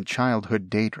stories and childhood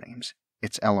daydreams,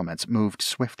 its elements moved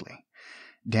swiftly.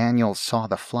 Daniel saw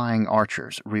the flying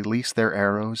archers release their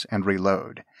arrows and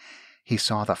reload. He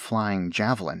saw the flying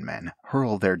javelin men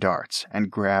hurl their darts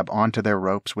and grab onto their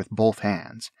ropes with both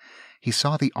hands. He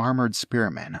saw the armored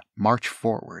spearmen march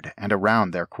forward and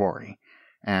around their quarry.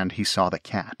 And he saw the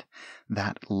cat,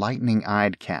 that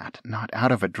lightning-eyed cat, not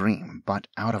out of a dream, but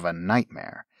out of a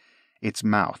nightmare, its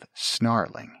mouth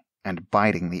snarling and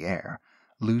biting the air,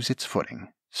 lose its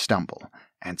footing, stumble,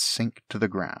 and sink to the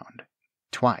ground.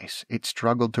 Twice it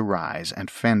struggled to rise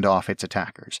and fend off its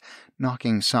attackers,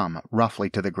 knocking some roughly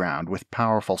to the ground with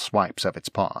powerful swipes of its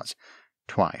paws.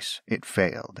 Twice it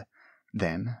failed.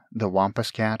 Then the Wampus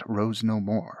Cat rose no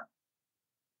more.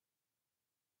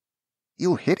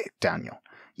 "You hit it, Daniel.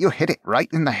 You hit it right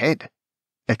in the head,"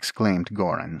 exclaimed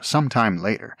Goran some time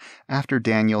later, after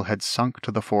Daniel had sunk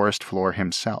to the forest floor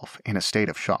himself in a state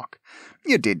of shock.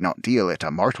 "You did not deal it a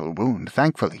mortal wound,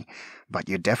 thankfully, but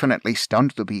you definitely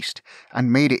stunned the beast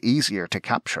and made it easier to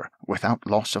capture without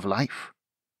loss of life."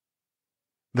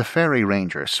 The fairy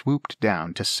ranger swooped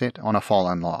down to sit on a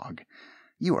fallen log.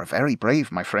 "You are very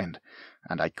brave, my friend,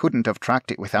 and I couldn't have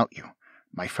tracked it without you.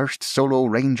 My first solo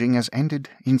ranging has ended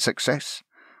in success.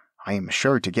 I am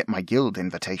sure to get my guild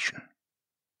invitation."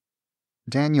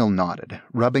 Daniel nodded,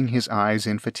 rubbing his eyes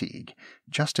in fatigue,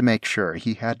 just to make sure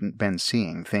he hadn't been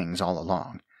seeing things all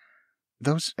along.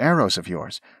 "Those arrows of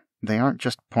yours, they aren't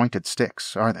just pointed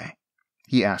sticks, are they?"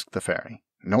 he asked the fairy.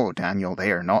 "No, Daniel,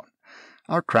 they are not.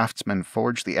 Our craftsmen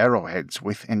forged the arrowheads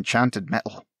with enchanted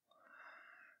metal.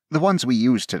 The ones we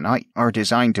use tonight are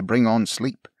designed to bring on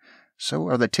sleep. So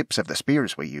are the tips of the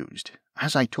spears we used.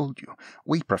 As I told you,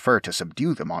 we prefer to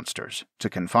subdue the monsters, to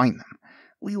confine them.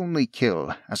 We only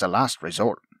kill as a last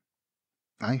resort."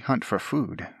 "I hunt for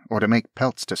food, or to make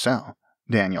pelts to sell,"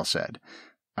 Daniel said.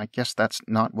 "I guess that's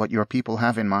not what your people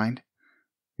have in mind?"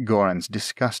 Goran's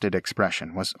disgusted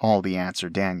expression was all the answer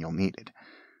Daniel needed.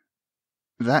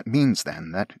 "That means,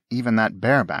 then, that even that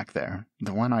bear back there,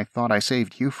 the one I thought I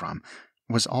saved you from,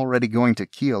 was already going to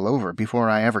keel over before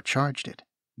I ever charged it,"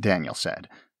 Daniel said.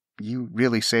 "You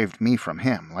really saved me from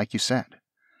him, like you said."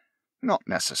 "Not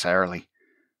necessarily,"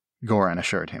 Goran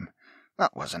assured him.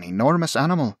 "That was an enormous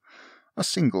animal. A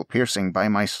single piercing by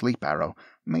my sleep arrow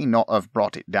may not have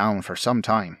brought it down for some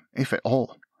time, if at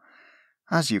all.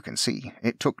 As you can see,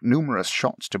 it took numerous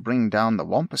shots to bring down the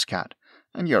Wampus Cat,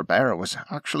 and your bear was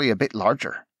actually a bit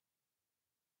larger."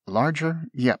 "Larger?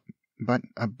 Yep, but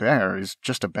a bear is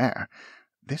just a bear.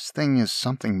 This thing is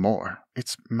something more.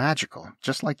 It's magical,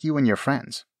 just like you and your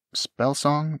friends. Spell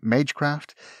song,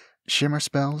 magecraft, shimmer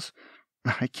spells.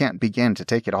 I can't begin to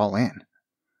take it all in."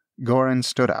 Goran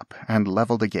stood up and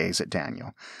leveled a gaze at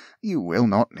Daniel. "You will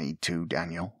not need to,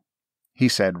 Daniel," he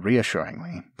said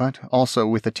reassuringly, but also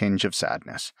with a tinge of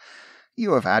sadness.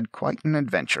 "You have had quite an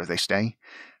adventure this day.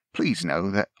 Please know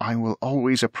that I will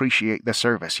always appreciate the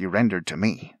service you rendered to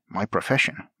me, my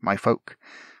profession, my folk,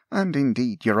 and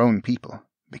indeed your own people,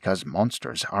 because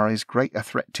monsters are as great a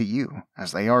threat to you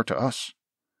as they are to us."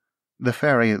 The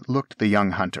fairy looked the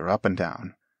young hunter up and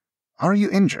down. "Are you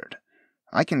injured?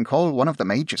 I can call one of the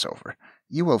mages over.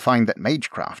 You will find that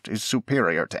magecraft is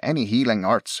superior to any healing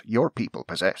arts your people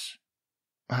possess."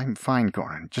 "I'm fine,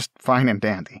 Goran, just fine and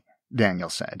dandy," Daniel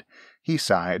said. He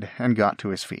sighed and got to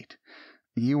his feet.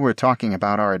 "You were talking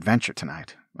about our adventure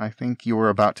tonight. I think you were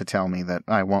about to tell me that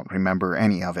I won't remember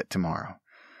any of it tomorrow."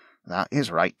 "That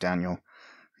is right, Daniel.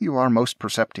 You are most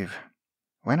perceptive.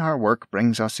 When our work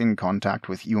brings us in contact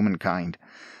with humankind,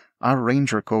 our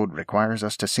ranger code requires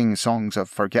us to sing songs of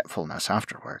forgetfulness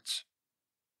afterwards."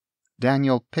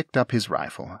 Daniel picked up his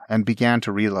rifle and began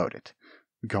to reload it.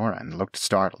 Goran looked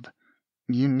startled.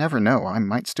 "You never know, I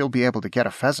might still be able to get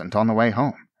a pheasant on the way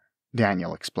home,"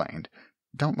 Daniel explained.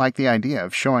 "Don't like the idea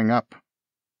of showing up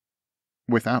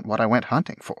without what I went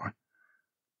hunting for."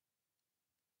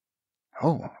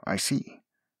 "Oh, I see,"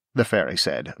 the fairy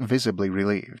said, visibly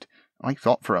relieved. "I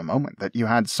thought for a moment that you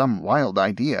had some wild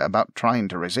idea about trying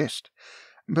to resist.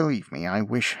 Believe me, I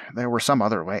wish there were some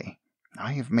other way.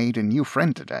 I have made a new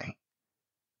friend today."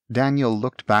 Daniel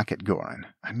looked back at Goran,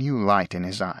 a new light in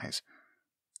his eyes.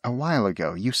 "A while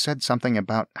ago you said something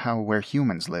about how where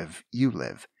humans live, you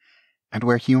live. And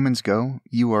where humans go,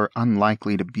 you are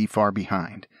unlikely to be far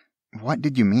behind. What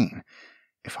did you mean?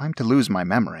 If I'm to lose my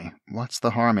memory, what's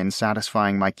the harm in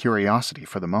satisfying my curiosity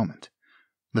for the moment?"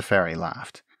 The fairy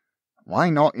laughed. "Why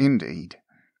not, indeed?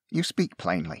 You speak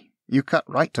plainly. You cut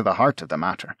right to the heart of the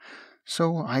matter.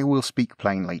 So I will speak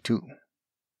plainly too."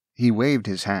 He waved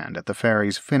his hand at the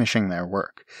fairies finishing their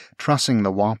work, trussing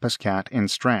the wampus cat in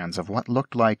strands of what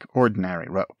looked like ordinary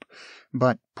rope,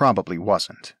 but probably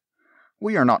wasn't.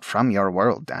 "We are not from your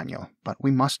world, Daniel, but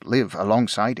we must live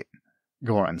alongside it,"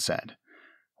 Goran said.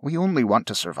 "We only want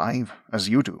to survive, as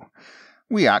you do.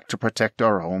 We act to protect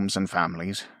our homes and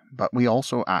families, but we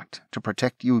also act to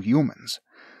protect you humans.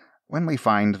 When we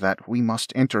find that we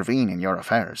must intervene in your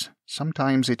affairs,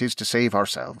 sometimes it is to save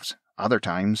ourselves, other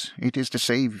times it is to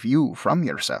save you from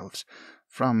yourselves,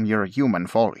 from your human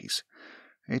follies.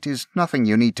 It is nothing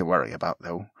you need to worry about,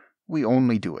 though. We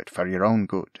only do it for your own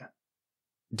good."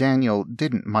 Daniel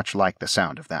didn't much like the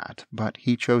sound of that, but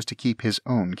he chose to keep his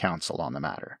own counsel on the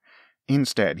matter.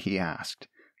 Instead, he asked,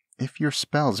 "If your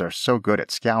spells are so good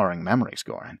at scouring memories,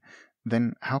 Goran,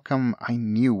 then how come I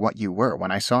knew what you were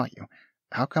when I saw you?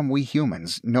 How come we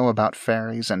humans know about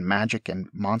fairies and magic and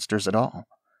monsters at all?"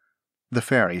 The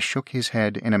fairy shook his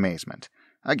head in amazement.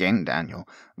 "Again, Daniel,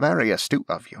 very astute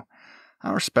of you.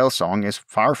 Our spell song is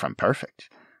far from perfect.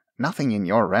 Nothing in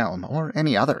your realm or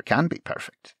any other can be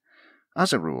perfect.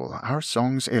 As a rule, our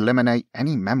songs eliminate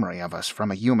any memory of us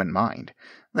from a human mind.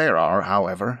 There are,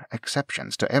 however,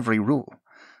 exceptions to every rule.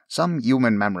 Some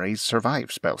human memories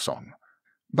survive spell song,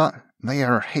 but they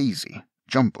are hazy,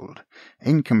 jumbled,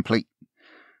 incomplete.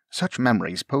 Such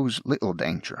memories pose little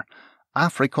danger,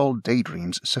 half-recalled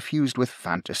daydreams suffused with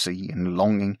fantasy and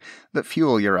longing that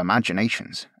fuel your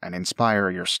imaginations and inspire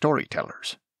your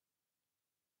storytellers."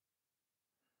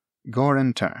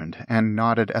 Goran turned and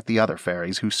nodded at the other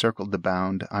fairies who circled the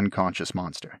bound, unconscious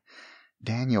monster.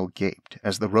 Daniel gaped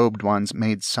as the robed ones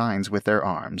made signs with their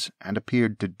arms and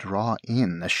appeared to draw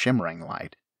in the shimmering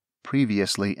light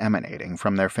previously emanating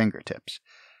from their fingertips.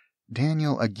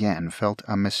 Daniel again felt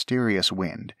a mysterious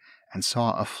wind and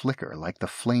saw a flicker like the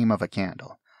flame of a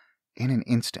candle. In an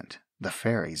instant, the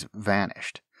fairies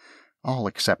vanished, all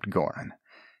except Goran.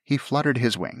 He fluttered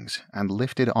his wings and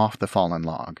lifted off the fallen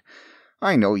log.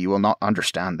 "I know you will not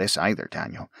understand this either,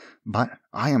 Daniel, but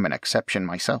I am an exception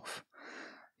myself.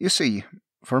 You see,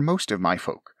 for most of my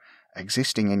folk,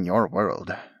 existing in your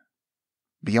world,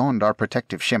 beyond our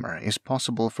protective shimmer is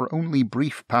possible for only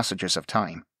brief passages of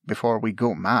time before we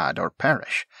go mad or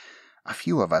perish. A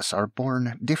few of us are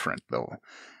born different, though.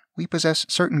 We possess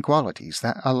certain qualities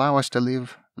that allow us to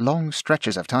live long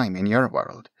stretches of time in your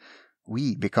world.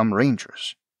 We become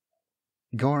rangers."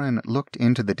 Goran looked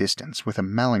into the distance with a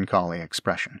melancholy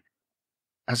expression,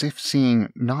 as if seeing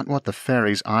not what the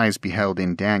fairy's eyes beheld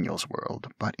in Daniel's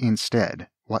world, but instead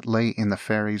what lay in the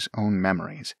fairy's own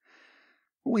memories.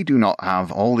 "We do not have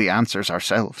all the answers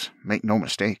ourselves, make no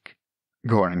mistake,"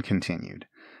 Goran continued.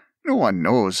 "No one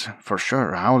knows for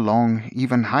sure how long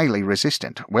even highly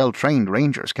resistant, well-trained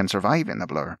rangers can survive in the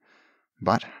blur.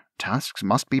 But tasks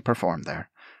must be performed there.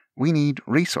 We need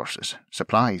resources,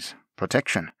 supplies,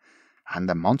 protection, and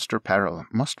the monster peril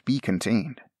must be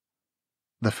contained."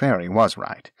 The fairy was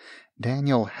right.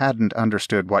 Daniel hadn't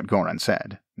understood what Goran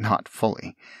said, not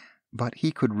fully, but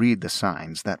he could read the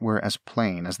signs that were as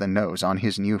plain as the nose on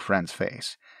his new friend's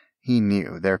face. He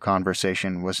knew their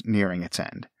conversation was nearing its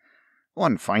end.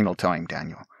 "One final time,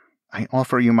 Daniel. I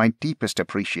offer you my deepest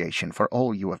appreciation for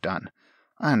all you have done,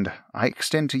 and I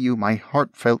extend to you my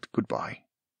heartfelt goodbye."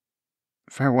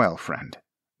 "Farewell, friend,"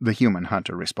 the human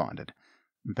hunter responded.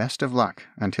 "Best of luck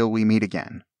until we meet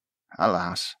again."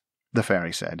 "Alas," the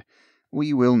fairy said,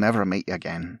 "we will never meet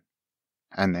again."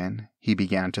 And then he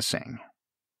began to sing.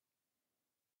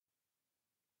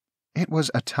 It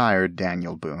was a tired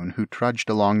Daniel Boone who trudged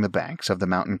along the banks of the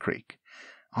mountain creek.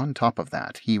 On top of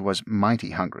that, he was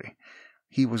mighty hungry.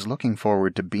 He was looking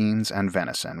forward to beans and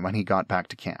venison when he got back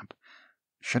to camp.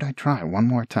 "Should I try one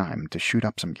more time to shoot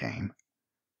up some game?"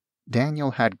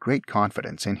 Daniel had great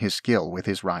confidence in his skill with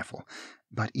his rifle,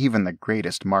 but even the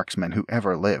greatest marksman who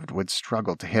ever lived would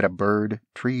struggle to hit a bird,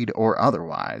 treed or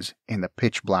otherwise, in the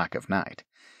pitch black of night.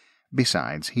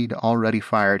 Besides, he'd already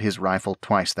fired his rifle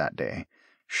twice that day.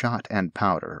 Shot and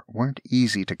powder weren't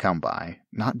easy to come by,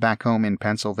 not back home in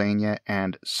Pennsylvania,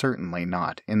 and certainly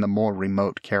not in the more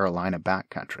remote Carolina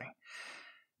backcountry.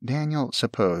 Daniel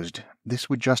supposed this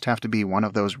would just have to be one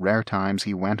of those rare times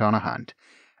he went on a hunt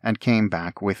and came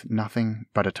back with nothing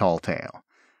but a tall tale.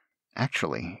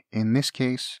 Actually, in this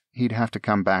case, he'd have to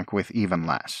come back with even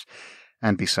less,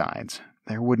 and besides,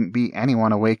 there wouldn't be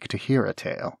anyone awake to hear a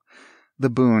tale. The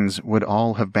Boones would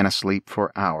all have been asleep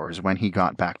for hours when he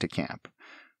got back to camp.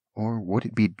 Or would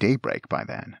it be daybreak by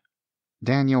then?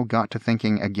 Daniel got to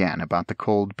thinking again about the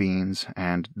cold beans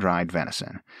and dried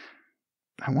venison.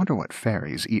 "I wonder what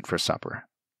fairies eat for supper,"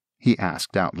 he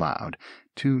asked out loud,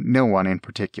 to no one in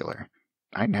particular.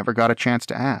 "I never got a chance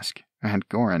to ask, and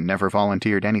Goran never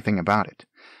volunteered anything about it."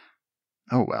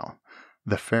 Oh well,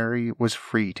 the fairy was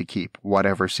free to keep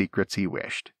whatever secrets he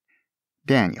wished.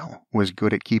 Daniel was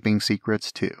good at keeping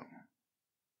secrets too.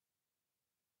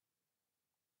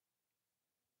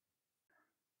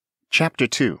 Chapter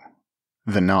 2.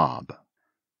 The Knob.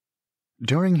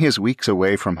 During his weeks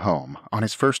away from home, on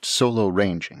his first solo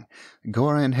ranging,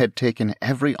 Goran had taken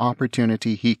every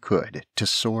opportunity he could to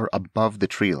soar above the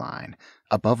tree line,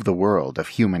 above the world of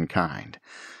humankind.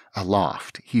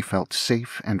 Aloft, he felt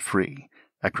safe and free.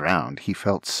 Aground, he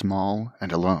felt small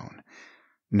and alone.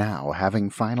 Now, having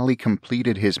finally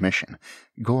completed his mission,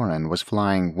 Goran was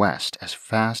flying west as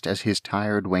fast as his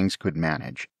tired wings could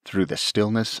manage, through the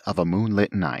stillness of a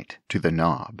moonlit night, to the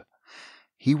Knob.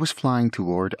 He was flying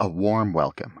toward a warm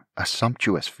welcome, a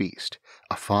sumptuous feast,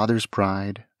 a father's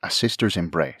pride, a sister's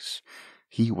embrace.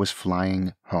 He was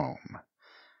flying home.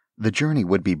 The journey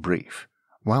would be brief.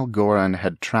 While Goran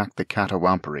had tracked the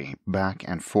Catawampuri back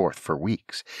and forth for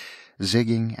weeks,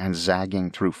 zigging and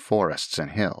zagging through forests and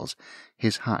hills,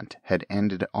 his hunt had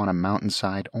ended on a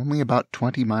mountainside only about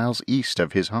 20 miles east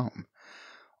of his home.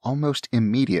 Almost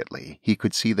immediately he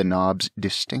could see the Knob's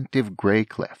distinctive gray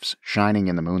cliffs shining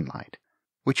in the moonlight,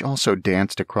 which also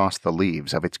danced across the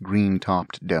leaves of its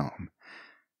green-topped dome.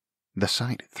 The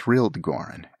sight thrilled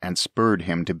Goran and spurred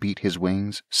him to beat his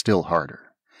wings still harder.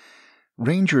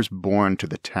 Rangers born to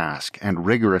the task and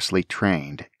rigorously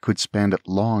trained could spend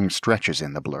long stretches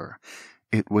in the blur.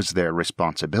 It was their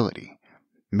responsibility.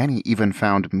 Many even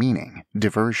found meaning,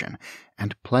 diversion,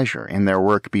 and pleasure in their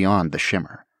work beyond the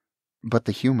shimmer. But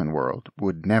the human world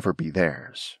would never be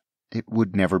theirs. It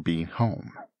would never be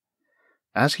home.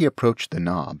 As he approached the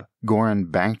Knob,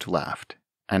 Goran banked left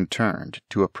and turned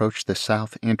to approach the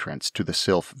south entrance to the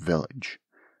Sylph village.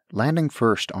 Landing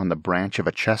first on the branch of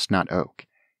a chestnut oak,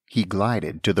 he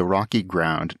glided to the rocky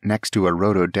ground next to a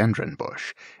rhododendron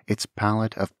bush, its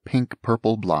palette of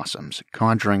pink-purple blossoms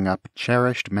conjuring up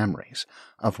cherished memories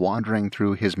of wandering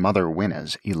through his mother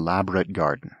Winna's elaborate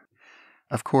garden.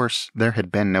 Of course, there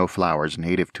had been no flowers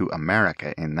native to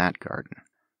America in that garden.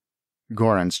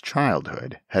 Goran's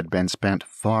childhood had been spent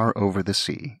far over the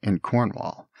sea in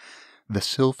Cornwall. The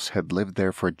Sylphs had lived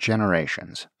there for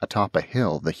generations, atop a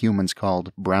hill the humans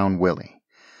called Brown Willie.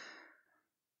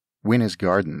 Winna's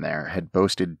garden there had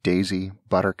boasted daisy,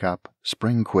 buttercup,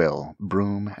 spring quill,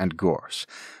 broom, and gorse,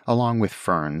 along with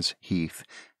ferns, heath,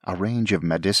 a range of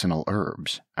medicinal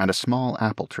herbs, and a small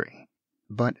apple tree.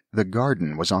 But the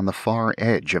garden was on the far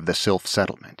edge of the Sylph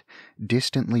settlement,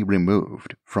 distantly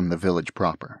removed from the village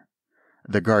proper.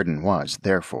 The garden was,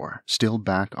 therefore, still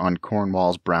back on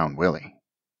Cornwall's Brown Willie.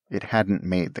 It hadn't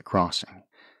made the crossing.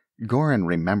 Goran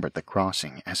remembered the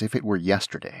crossing as if it were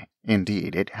yesterday.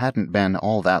 Indeed, it hadn't been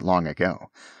all that long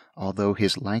ago, although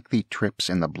his lengthy trips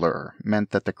in the blur meant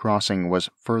that the crossing was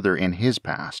further in his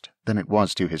past than it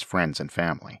was to his friends and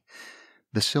family.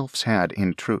 The Sylphs had,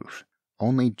 in truth,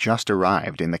 only just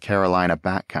arrived in the Carolina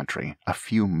backcountry a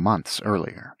few months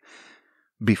earlier.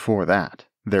 Before that,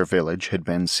 their village had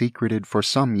been secreted for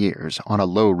some years on a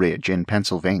low ridge in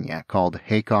Pennsylvania called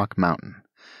Haycock Mountain.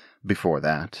 Before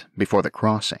that, before the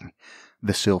crossing,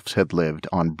 The Sylphs had lived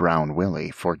on Brown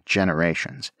Willie for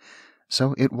generations,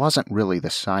 so it wasn't really the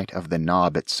sight of the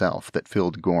knob itself that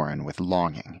filled Goran with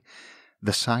longing.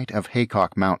 The sight of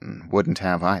Haycock Mountain wouldn't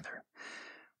have either.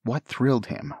 What thrilled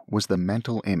him was the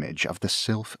mental image of the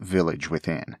Sylph village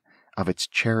within, of its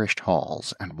cherished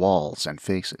halls and walls and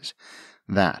faces.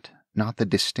 That, not the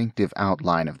distinctive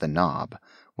outline of the knob,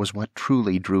 was what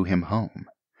truly drew him home.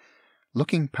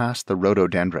 Looking past the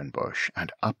rhododendron bush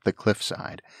and up the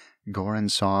cliffside, Goran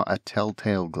saw a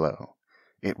telltale glow.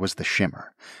 It was the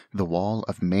shimmer, the wall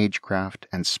of magecraft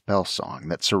and spell song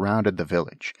that surrounded the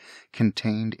village,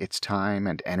 contained its time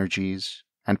and energies,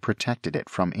 and protected it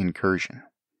from incursion.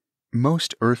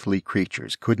 Most earthly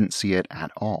creatures couldn't see it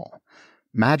at all.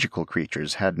 Magical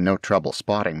creatures had no trouble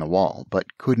spotting the wall,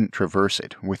 but couldn't traverse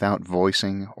it without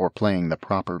voicing or playing the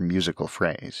proper musical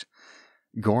phrase.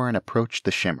 Goran approached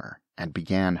the shimmer and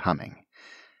began humming.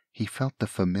 He felt the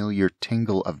familiar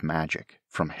tingle of magic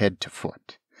from head to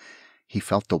foot. He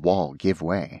felt the wall give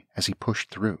way as he pushed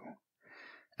through.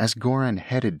 As Goran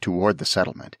headed toward the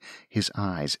settlement, his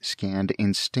eyes scanned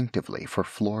instinctively for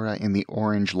flora in the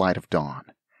orange light of dawn.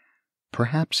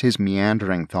 Perhaps his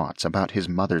meandering thoughts about his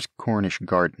mother's Cornish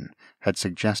garden had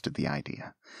suggested the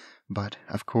idea. But,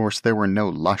 of course, there were no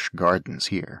lush gardens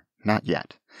here, not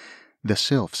yet. The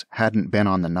Sylphs hadn't been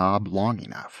on the knob long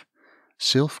enough.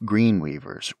 Sylph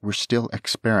greenweavers were still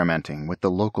experimenting with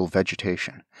the local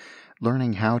vegetation,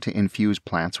 learning how to infuse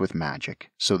plants with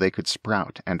magic so they could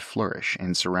sprout and flourish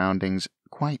in surroundings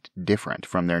quite different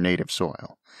from their native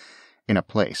soil, in a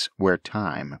place where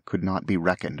time could not be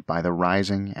reckoned by the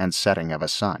rising and setting of a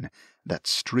sun that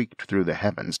streaked through the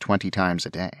heavens 20 times a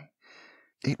day.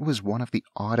 It was one of the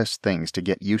oddest things to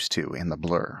get used to in the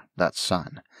blur, that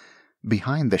sun.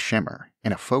 Behind the shimmer,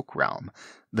 in a folk realm,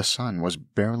 the sun was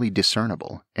barely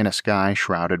discernible in a sky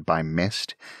shrouded by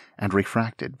mist and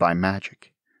refracted by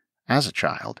magic. As a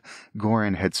child,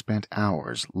 Goran had spent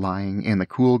hours lying in the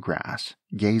cool grass,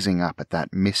 gazing up at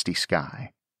that misty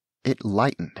sky. It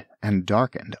lightened and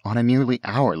darkened on a nearly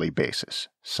hourly basis,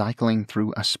 cycling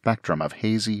through a spectrum of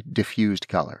hazy, diffused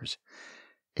colors.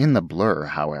 In the blur,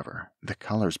 however, the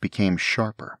colors became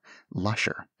sharper,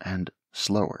 lusher, and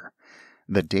slower.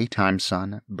 The daytime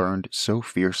sun burned so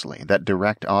fiercely that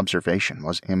direct observation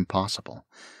was impossible.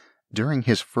 During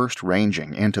his first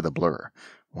ranging into the blur,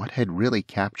 what had really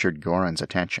captured Goran's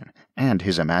attention and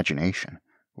his imagination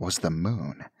was the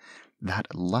moon,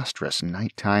 that lustrous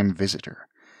nighttime visitor.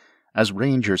 As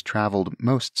rangers traveled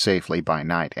most safely by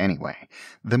night anyway,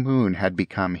 the moon had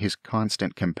become his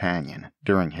constant companion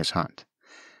during his hunt.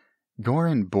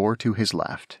 Goran bore to his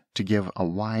left to give a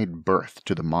wide berth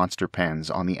to the monster pens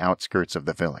on the outskirts of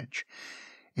the village.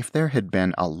 If there had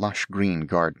been a lush green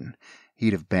garden,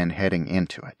 he'd have been heading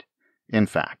into it. In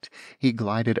fact, he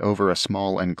glided over a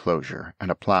small enclosure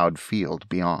and a plowed field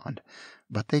beyond,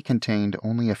 but they contained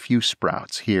only a few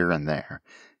sprouts here and there,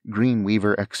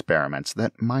 greenweaver experiments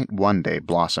that might one day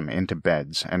blossom into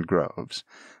beds and groves.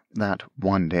 That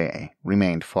one day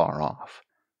remained far off.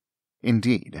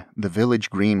 Indeed, the village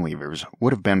greenweavers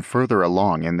would have been further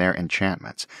along in their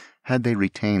enchantments had they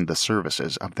retained the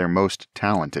services of their most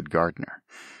talented gardener.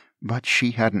 But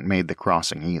she hadn't made the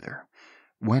crossing either.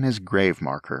 Wenna's grave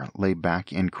marker lay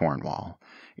back in Cornwall,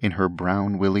 in her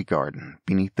Brown Willie garden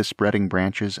beneath the spreading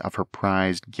branches of her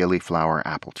prized gillyflower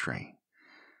apple tree.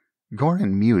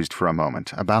 Goran mused for a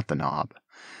moment about the knob.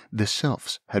 The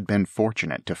Sylphs had been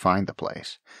fortunate to find the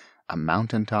place, a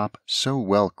mountaintop so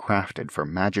well crafted for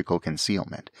magical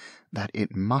concealment that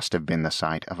it must have been the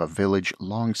site of a village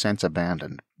long since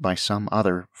abandoned by some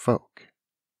other folk.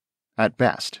 At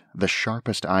best, the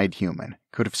sharpest-eyed human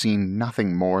could have seen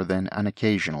nothing more than an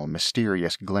occasional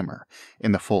mysterious glimmer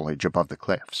in the foliage above the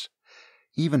cliffs.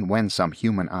 Even when some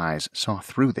human eyes saw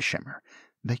through the shimmer,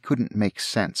 they couldn't make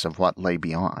sense of what lay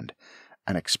beyond,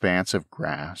 an expanse of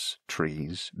grass,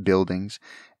 trees, buildings,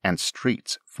 and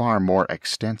streets far more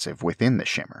extensive within the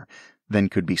shimmer than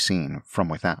could be seen from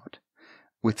without.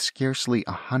 With scarcely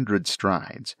 100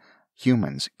 strides,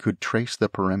 humans could trace the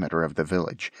perimeter of the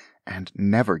village and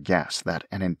never guess that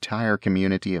an entire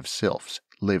community of sylphs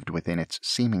lived within its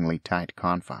seemingly tight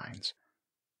confines.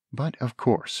 But, of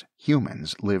course,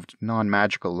 humans lived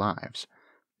non-magical lives.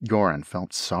 Goran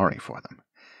felt sorry for them.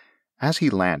 As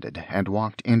he landed and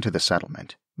walked into the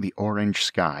settlement, the orange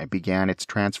sky began its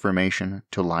transformation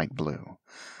to light blue.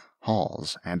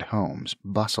 Halls and homes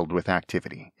bustled with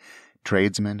activity.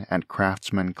 Tradesmen and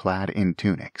craftsmen clad in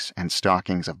tunics and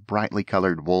stockings of brightly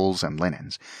colored wools and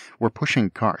linens were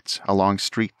pushing carts along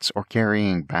streets or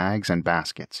carrying bags and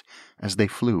baskets as they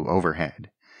flew overhead.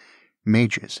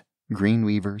 Mages,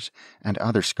 greenweavers, and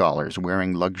other scholars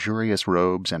wearing luxurious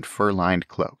robes and fur-lined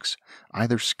cloaks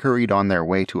either scurried on their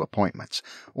way to appointments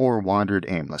or wandered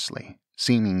aimlessly,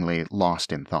 seemingly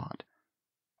lost in thought.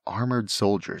 Armored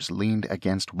soldiers leaned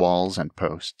against walls and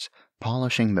posts,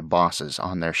 polishing the bosses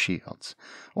on their shields,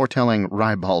 or telling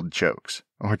ribald jokes,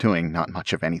 or doing not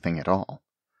much of anything at all.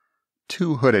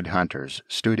 2 hooded hunters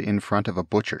stood in front of a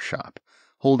butcher shop,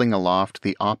 holding aloft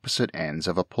the opposite ends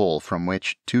of a pole from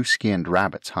which 2 skinned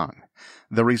rabbits hung,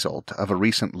 the result of a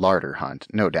recent larder hunt,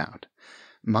 no doubt.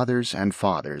 Mothers and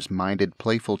fathers minded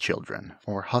playful children,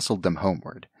 or hustled them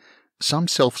homeward. Some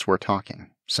sylphs were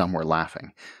talking, some were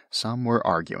laughing, some were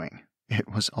arguing. It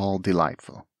was all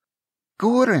delightful.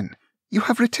 "Goran, you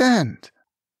have returned!"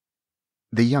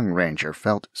 The young ranger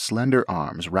felt slender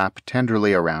arms wrap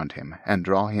tenderly around him and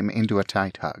draw him into a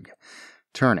tight hug.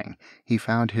 Turning, he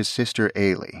found his sister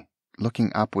Ailey,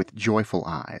 looking up with joyful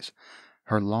eyes.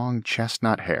 Her long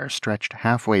chestnut hair stretched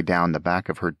halfway down the back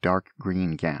of her dark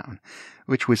green gown,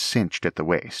 which was cinched at the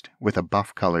waist with a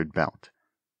buff-colored belt.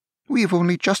 "We have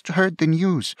only just heard the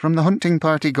news from the hunting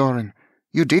party, Goran.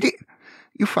 You did it!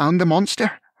 You found the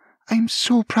monster! I am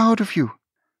so proud of you!"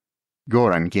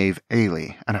 Goran gave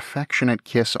Ailey an affectionate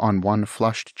kiss on one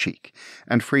flushed cheek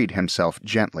and freed himself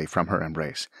gently from her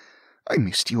embrace. "I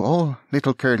missed you all,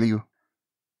 little Curlew,"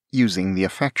 using the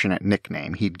affectionate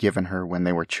nickname he'd given her when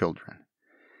they were children.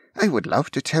 "I would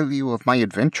love to tell you of my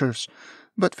adventures,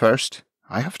 but first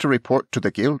I have to report to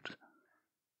the guild."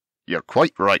 "You're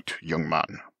quite right, young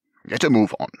man. Get a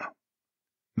move on."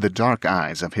 The dark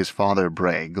eyes of his father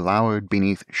Bray glowered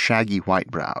beneath shaggy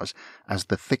white brows as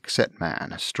the thick-set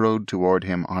man strode toward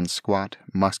him on squat,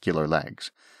 muscular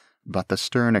legs. But the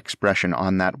stern expression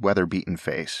on that weather-beaten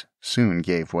face soon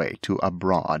gave way to a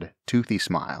broad, toothy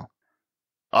smile.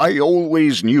 "I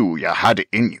always knew you had it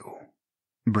in you,"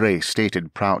 Bray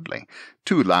stated proudly,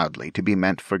 too loudly to be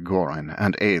meant for Goran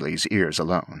and Ailey's ears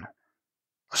alone.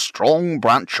 "A strong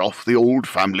branch off the old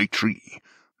family tree.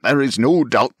 There is no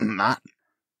doubt in that,"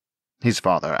 his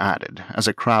father added, as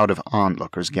a crowd of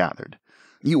onlookers gathered.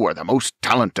 "You are the most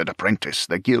talented apprentice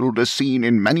the guild has seen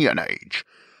in many an age.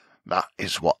 That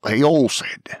is what they all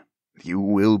said. You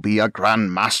will be a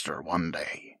grand master one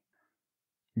day."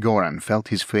 Goran felt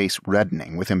his face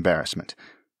reddening with embarrassment.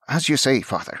 "As you say,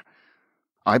 father.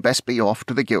 I best be off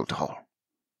to the guild hall,"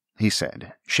 he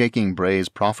said, shaking Bray's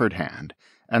proffered hand,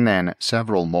 and then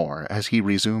several more as he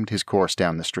resumed his course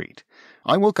down the street.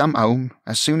 "I will come home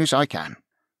as soon as I can."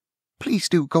 "Please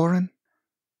do, Goran,"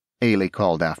 Ailey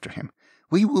called after him.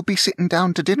 "We will be sitting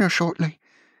down to dinner shortly.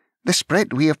 The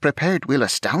spread we have prepared will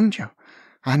astound you.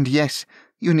 And yes,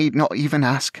 you need not even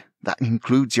ask. That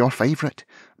includes your favourite,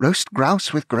 roast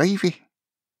grouse with gravy."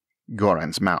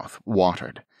 Goran's mouth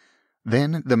watered.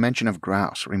 Then the mention of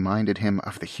grouse reminded him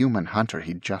of the human hunter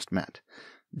he'd just met.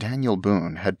 Daniel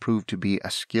Boone had proved to be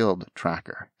a skilled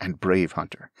tracker and brave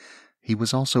hunter. He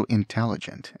was also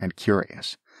intelligent and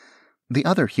curious. The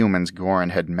other humans Goran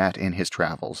had met in his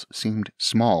travels seemed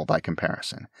small by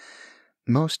comparison.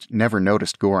 Most never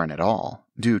noticed Goran at all,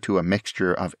 due to a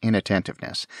mixture of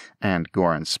inattentiveness and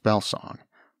Goran's spell song.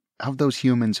 Of those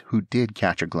humans who did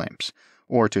catch a glimpse,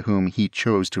 or to whom he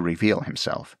chose to reveal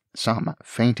himself, some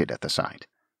fainted at the sight.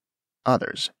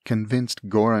 Others, convinced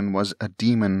Goran was a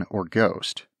demon or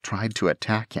ghost, tried to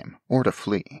attack him or to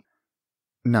flee.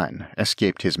 None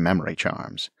escaped his memory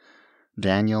charms.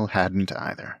 Daniel hadn't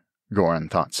either, Goran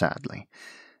thought sadly.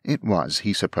 It was,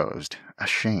 he supposed, a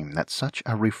shame that such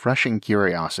a refreshing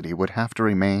curiosity would have to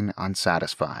remain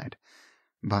unsatisfied.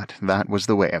 But that was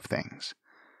the way of things.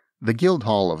 The guild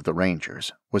hall of the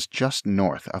Rangers was just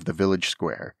north of the village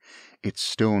square, its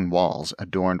stone walls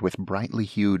adorned with brightly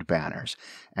hued banners,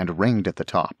 and ringed at the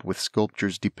top with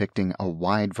sculptures depicting a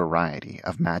wide variety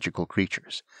of magical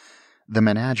creatures. The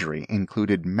menagerie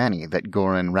included many that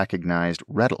Goran recognized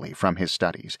readily from his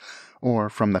studies, or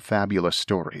from the fabulous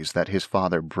stories that his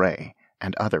father Bray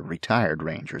and other retired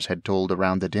rangers had told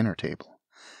around the dinner table.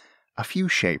 A few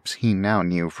shapes he now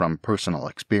knew from personal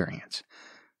experience.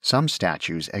 Some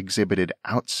statues exhibited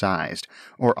outsized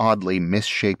or oddly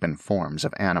misshapen forms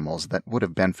of animals that would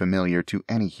have been familiar to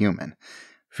any human: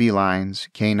 felines,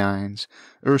 canines,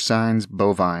 ursines,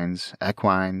 bovines,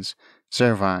 equines,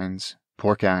 cervines,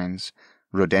 porcines,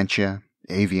 rodentia,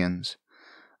 avians.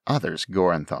 Others,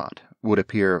 Goran thought, would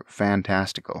appear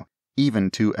fantastical,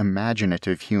 even to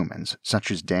imaginative humans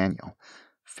such as Daniel,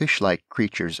 fish-like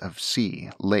creatures of sea,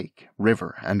 lake,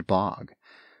 river, and bog,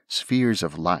 spheres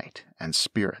of light and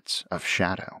spirits of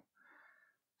shadow.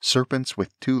 Serpents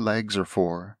with 2 legs or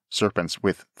 4, serpents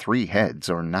with 3 heads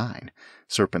or 9,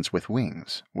 serpents with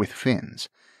wings, with fins,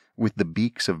 with the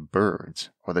beaks of birds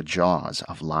or the jaws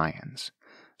of lions.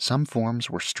 Some forms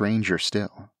were stranger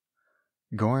still.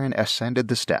 Goran ascended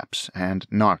the steps and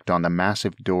knocked on the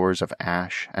massive doors of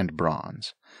ash and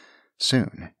bronze.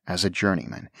 Soon, as a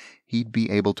journeyman, he'd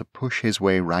be able to push his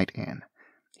way right in.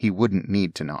 He wouldn't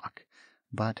need to knock,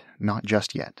 but not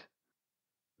just yet.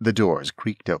 The doors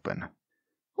creaked open.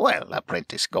 "Well,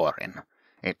 Apprentice Goran,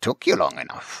 it took you long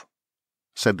enough,"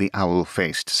 said the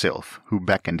owl-faced sylph who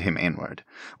beckoned him inward.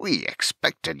 "We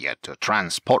expected you to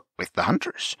transport with the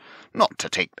hunters, not to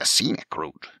take the scenic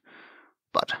route.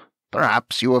 But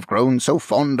perhaps you have grown so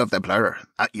fond of the blur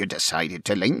that you decided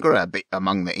to linger a bit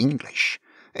among the English.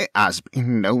 It has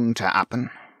been known to happen."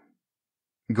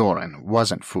 Goran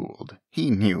wasn't fooled. He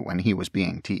knew when he was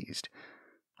being teased.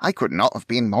 "I could not have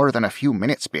been more than a few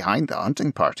minutes behind the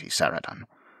hunting party, Saradon,"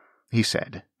 he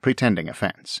said, pretending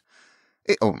offence.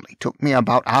 "It only took me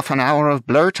about half an hour of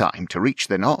blur time to reach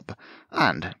the knob,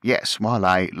 and, yes, while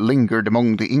I lingered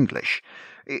among the English,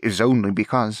 it is only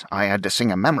because I had to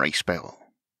sing a memory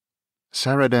spell."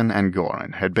 Saradon and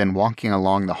Goran had been walking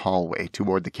along the hallway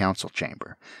toward the council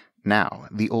chamber. Now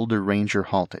the older ranger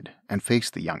halted and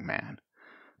faced the young man.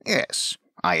 "Yes,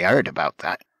 I heard about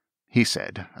that," he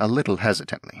said, a little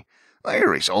hesitantly.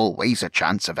 "There is always a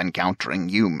chance of encountering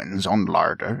humans on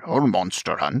larder or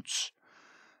monster hunts.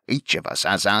 Each of us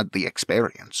has had the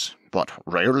experience, but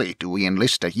rarely do we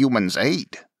enlist a human's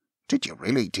aid. Did you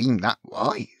really deem that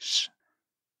wise?"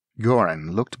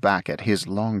 Goran looked back at his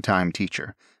long-time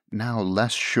teacher, now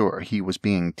less sure he was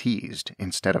being teased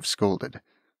instead of scolded.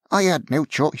 "I had no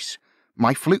choice.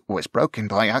 My flute was broken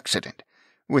by accident.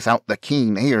 Without the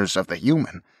keen ears of the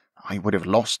human, I would have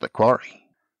lost the quarry."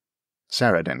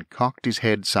 Saradon cocked his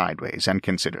head sideways and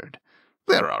considered.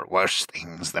 "There are worse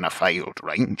things than a failed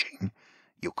ranging.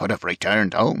 You could have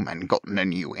returned home and gotten a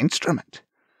new instrument.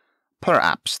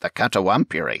 Perhaps the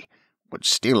Catawampiri would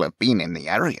still have been in the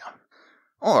area.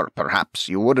 Or perhaps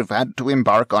you would have had to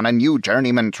embark on a new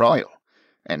journeyman trial.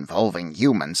 Involving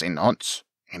humans in hunts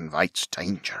invites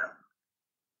danger."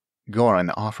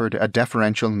 Goran offered a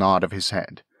deferential nod of his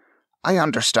head. "I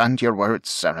understand your words,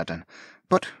 Saradon,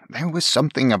 but there was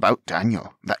something about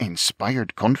Daniel that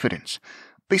inspired confidence.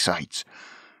 Besides,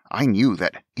 I knew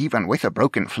that even with a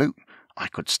broken flute, I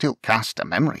could still cast a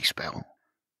memory spell."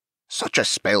 "Such a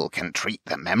spell can treat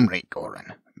the memory,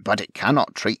 Goran, but it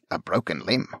cannot treat a broken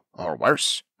limb, or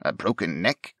worse, a broken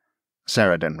neck,"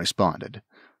 Saradon responded.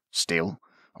 "Still,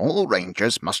 all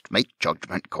rangers must make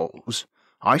judgment calls.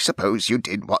 I suppose you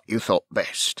did what you thought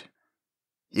best.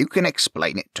 You can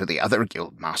explain it to the other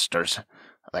guild masters.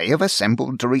 They have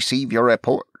assembled to receive your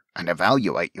report and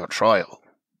evaluate your trial."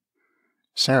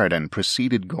 Saradon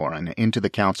preceded Goran into the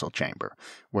council chamber,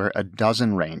 where a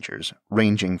dozen rangers,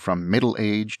 ranging from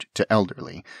middle-aged to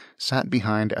elderly, sat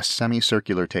behind a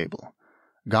semicircular table.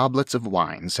 Goblets of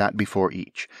wine sat before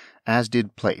each, as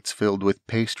did plates filled with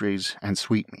pastries and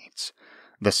sweetmeats.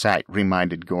 The sight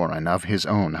reminded Goran of his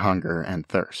own hunger and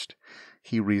thirst.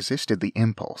 He resisted the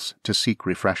impulse to seek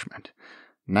refreshment.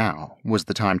 Now was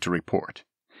the time to report.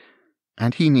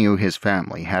 And he knew his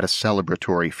family had a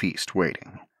celebratory feast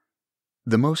waiting.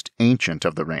 The most ancient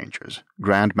of the rangers,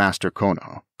 Grandmaster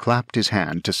Kono, clapped his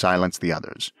hand to silence the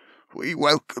others. "We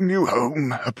welcome you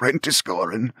home, Apprentice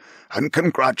Goran, and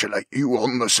congratulate you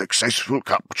on the successful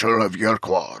capture of your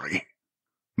quarry,"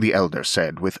 the elder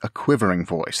said with a quivering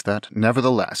voice that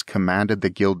nevertheless commanded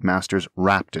the guildmaster's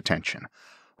rapt attention.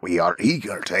 "We are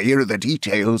eager to hear the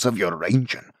details of your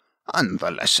ranging, and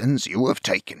the lessons you have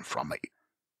taken from it."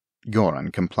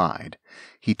 Goran complied.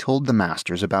 He told the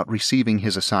masters about receiving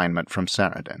his assignment from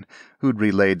Saradon, who'd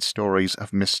relayed stories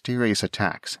of mysterious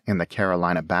attacks in the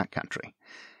Carolina backcountry.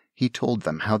 He told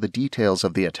them how the details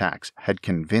of the attacks had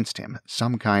convinced him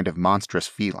some kind of monstrous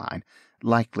feline,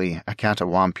 likely a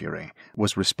Catawampiri,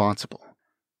 was responsible.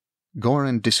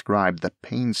 Goran described the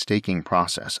painstaking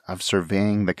process of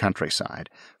surveying the countryside,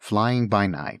 flying by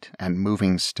night and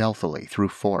moving stealthily through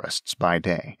forests by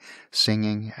day,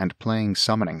 singing and playing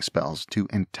summoning spells to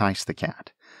entice the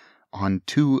cat. On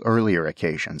 2 earlier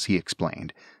occasions, he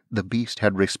explained, the beast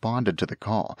had responded to the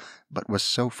call, but was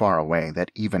so far away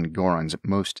that even Goran's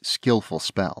most skillful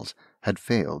spells had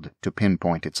failed to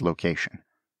pinpoint its location.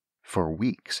 For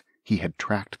weeks, he had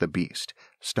tracked the beast,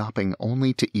 stopping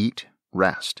only to eat,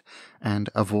 rest, and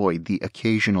avoid the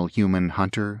occasional human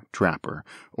hunter, trapper,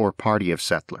 or party of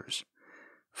settlers.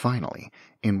 Finally,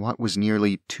 in what was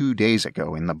nearly 2 days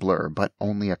ago in the blur, but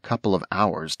only a couple of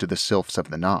hours to the sylphs of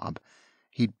the knob,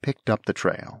 he'd picked up the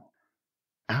trail.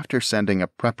 After sending a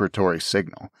preparatory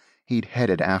signal, he'd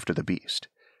headed after the beast.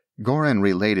 Goran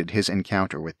related his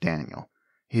encounter with Daniel,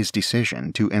 his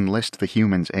decision to enlist the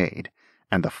human's aid,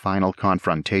 and the final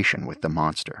confrontation with the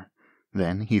monster.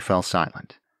 Then he fell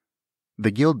silent.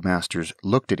 The guildmasters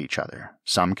looked at each other,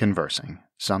 some conversing,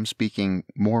 some speaking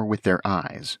more with their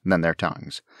eyes than their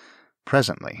tongues.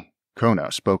 Presently,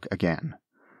 Kono spoke again.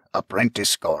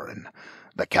 Apprentice Gorin,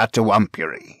 the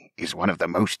Catawampiri is one of the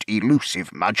most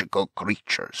elusive magical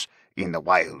creatures in the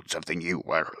wilds of the New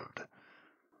World.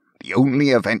 The only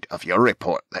event of your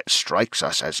report that strikes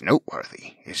us as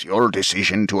noteworthy is your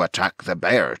decision to attack the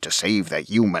bear to save the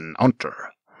human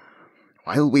hunter.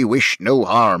 While we wish no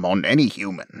harm on any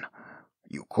human,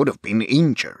 you could have been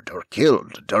injured or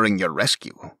killed during your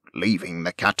rescue, leaving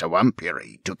the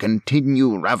Catawampiri to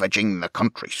continue ravaging the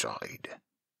countryside.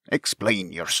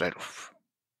 Explain yourself.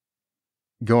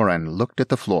 Gorin looked at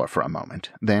the floor for a moment,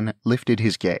 then lifted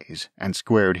his gaze and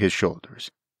squared his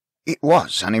shoulders. It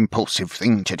was an impulsive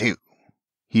thing to do,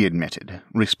 he admitted,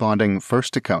 responding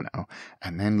first to Kono,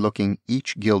 and then looking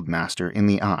each guildmaster in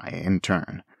the eye in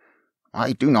turn.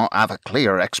 I do not have a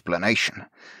clear explanation.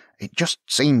 It just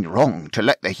seemed wrong to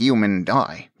let the human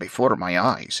die before my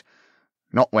eyes,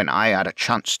 not when I had a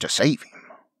chance to save him.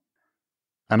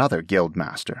 Another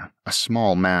guildmaster, a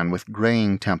small man with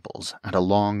graying temples and a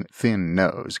long, thin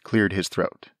nose, cleared his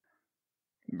throat.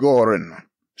 Gorin,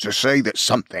 to say that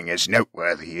something is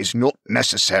noteworthy is not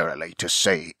necessarily to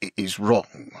say it is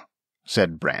wrong,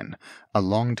 said Bren, a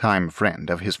long-time friend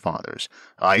of his father's.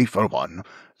 I, for one,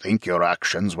 think your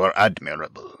actions were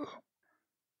admirable.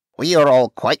 We are all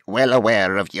quite well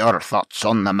aware of your thoughts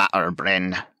on the matter,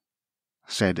 Bren,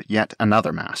 said yet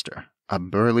another master, a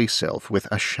burly sylph with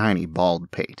a shiny bald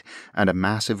pate and a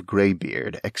massive grey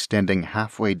beard extending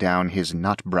halfway down his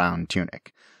nut-brown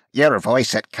tunic. Your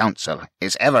voice at council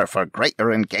is ever for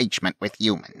greater engagement with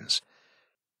humans.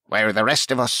 Where the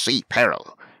rest of us see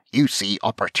peril, you see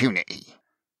opportunity.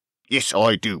 Yes,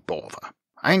 I do, Borva.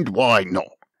 And why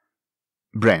not?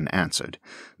 Bren answered,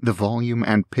 the volume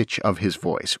and pitch of his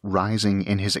voice rising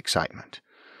in his excitement.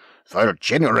 For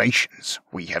generations,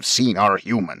 we have seen our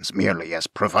humans merely as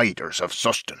providers of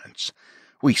sustenance.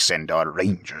 We send our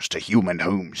rangers to human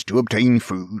homes to obtain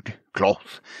food,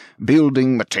 cloth,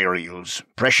 building materials,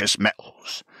 precious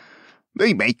metals.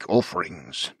 They make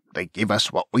offerings. They give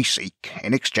us what we seek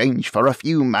in exchange for a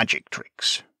few magic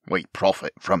tricks. We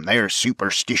profit from their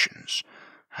superstitions.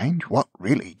 And what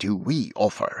really do we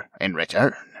offer in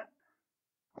return?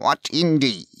 What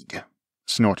indeed?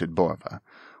 Snorted Borva.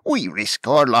 We risk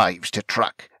our lives to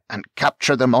track and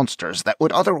capture the monsters that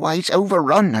would otherwise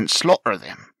overrun and slaughter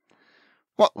them.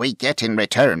 What we get in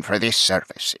return for this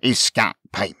service is scant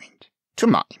payment, to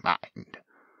my mind.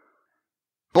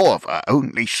 Borva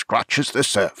only scratches the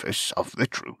surface of the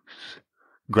truth.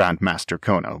 Grandmaster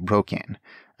Kono broke in,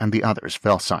 and the others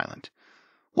fell silent.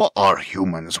 What our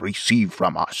humans receive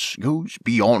from us goes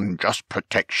beyond just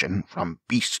protection from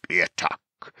beastly attack.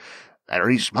 There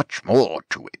is much more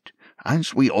to it,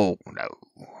 as we all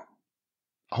know.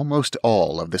 Almost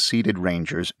all of the seated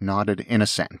rangers nodded in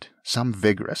assent, some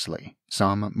vigorously,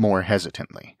 some more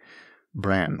hesitantly.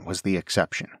 Bran was the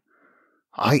exception.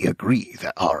 I agree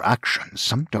that our actions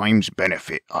sometimes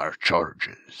benefit our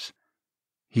charges,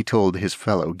 he told his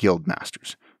fellow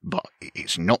guildmasters, but it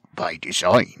is not by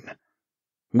design.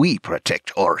 We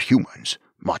protect our humans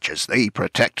much as they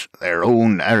protect their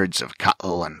own herds of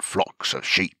cattle and flocks of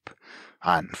sheep,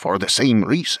 and for the same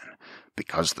reason,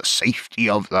 because the safety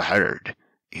of the herd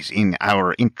is in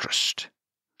our interest.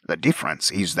 The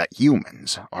difference is that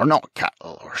humans are not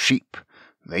cattle or sheep.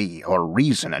 They are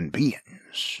reasoning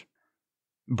beings.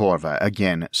 Borva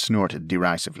again snorted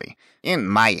derisively. In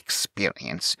my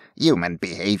experience, human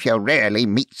behavior rarely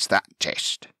meets that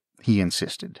test, he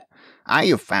insisted. I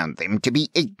have found them to be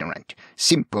ignorant,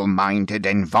 simple-minded,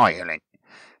 and violent.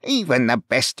 Even the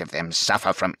best of them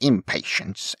suffer from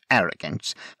impatience,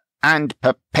 arrogance, and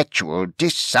perpetual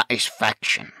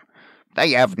dissatisfaction.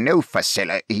 They have no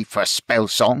facility for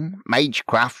spell-song,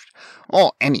 magecraft,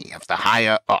 or any of the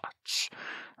higher arts.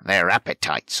 Their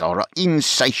appetites are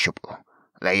insatiable.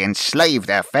 They enslave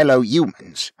their fellow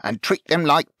humans and treat them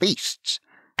like beasts,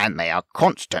 and they are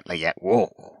constantly at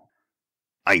war.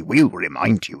 I will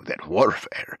remind you that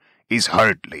warfare is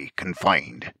hardly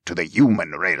confined to the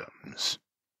human realms,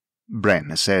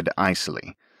 Bren said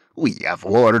icily. We have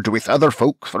warred with other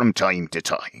folk from time to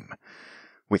time.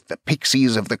 With the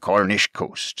pixies of the Cornish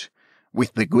coast,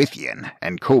 with the Gwithian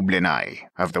and Coblini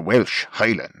of the Welsh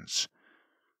Highlands.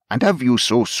 And have you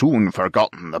so soon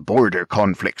forgotten the border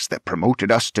conflicts that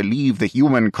promoted us to leave the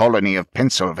human colony of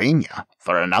Pennsylvania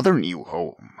for another new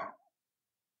home?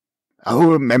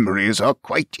 Our memories are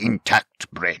quite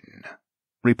intact, Bren,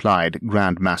 replied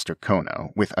Grandmaster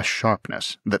Kono with a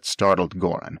sharpness that startled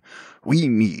Goran. "We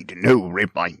need no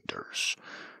reminders.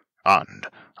 And,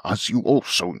 as you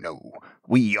also know,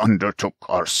 we undertook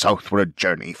our southward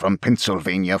journey from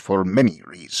Pennsylvania for many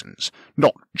reasons,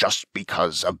 not just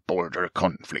because of border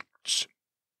conflicts.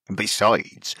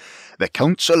 Besides, the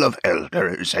Council of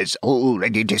Elders has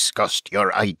already discussed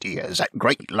your ideas at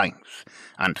great length,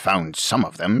 and found some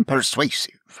of them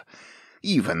persuasive.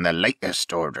 Even the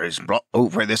latest orders brought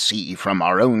over the sea from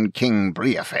our own King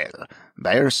Briafel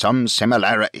bear some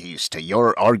similarities to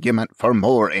your argument for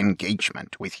more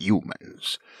engagement with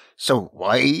humans. So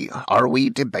why are we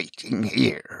debating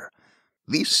here?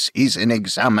 This is an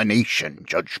examination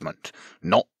judgment,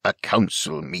 not a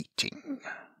council meeting."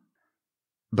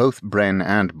 Both Bren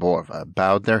and Borva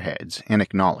bowed their heads in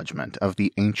acknowledgement of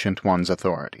the Ancient One's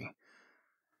authority.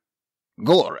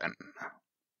 "Goran,"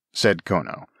 said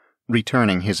Kono,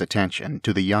 returning his attention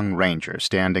to the young ranger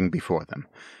standing before them,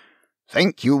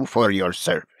 "thank you for your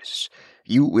service.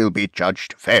 You will be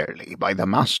judged fairly by the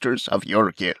masters of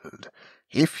your guild.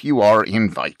 If you are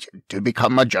invited to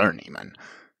become a journeyman,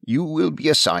 you will be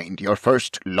assigned your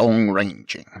first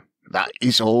long-ranging. That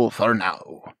is all for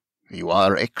now. You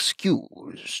are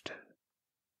excused."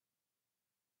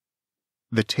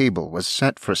 The table was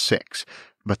set for 6,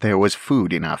 but there was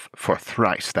food enough for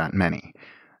thrice that many.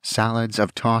 Salads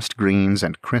of tossed greens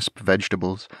and crisp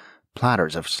vegetables,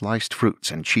 platters of sliced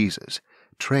fruits and cheeses,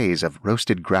 trays of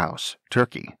roasted grouse,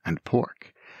 turkey, and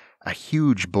pork, a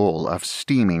huge bowl of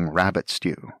steaming rabbit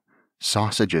stew,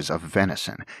 sausages of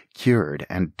venison, cured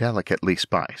and delicately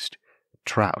spiced,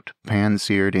 trout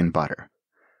pan-seared in butter,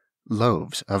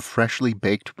 loaves of freshly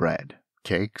baked bread,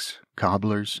 cakes,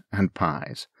 cobblers, and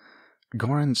pies.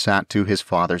 Goran sat to his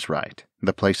father's right,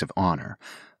 the place of honor,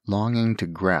 longing to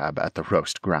grab at the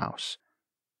roast grouse.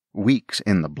 Weeks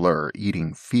in the blur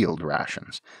eating field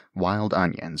rations, wild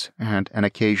onions, and an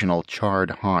occasional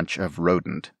charred haunch of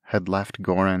rodent had left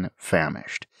Goran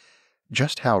famished.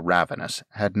 Just how ravenous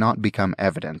had not become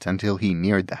evident until he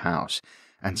neared the house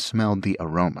and smelled the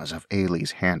aromas of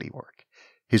Ailey's handiwork.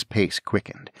 His pace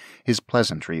quickened, his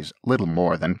pleasantries little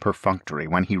more than perfunctory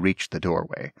when he reached the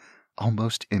doorway.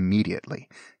 Almost immediately,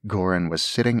 Goran was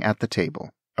sitting at the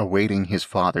table, awaiting his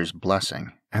father's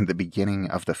blessing and the beginning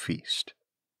of the feast.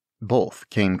 Both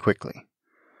came quickly.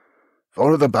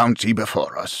 "For the bounty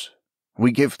before us,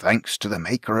 we give thanks to the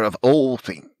Maker of all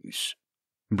things,"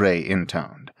 Bray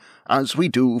intoned, "as we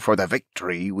do for the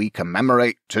victory we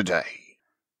commemorate today."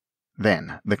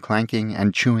 Then the clanking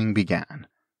and chewing began.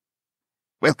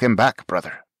 "Welcome back,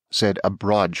 brother," said a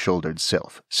broad-shouldered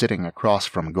sylph sitting across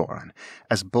from Goran,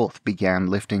 as both began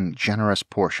lifting generous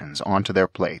portions onto their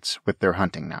plates with their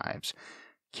hunting knives.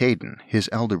 Caden, his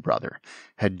elder brother,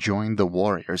 had joined the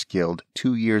Warriors Guild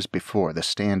 2 years before the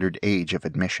standard age of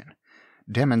admission.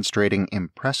 Demonstrating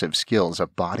impressive skills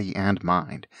of body and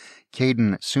mind,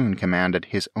 Caden soon commanded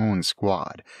his own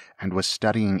squad and was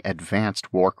studying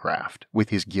advanced warcraft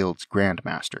with his guild's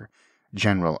grandmaster,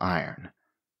 General Iron.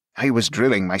 "I was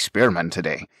drilling my spearmen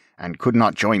today, and could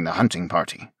not join the hunting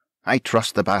party. I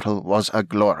trust the battle was a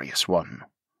glorious one."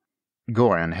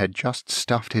 Goran had just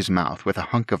stuffed his mouth with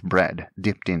a hunk of bread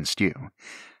dipped in stew.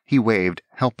 He waved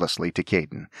helplessly to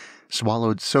Caden,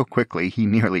 swallowed so quickly he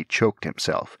nearly choked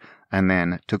himself, and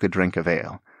then took a drink of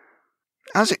ale.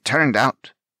 "As it turned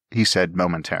out," he said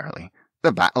momentarily,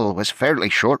 "the battle was fairly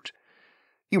short.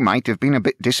 You might have been a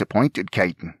bit disappointed,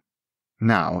 Caden."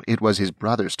 Now it was his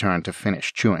brother's turn to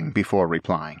finish chewing before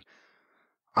replying.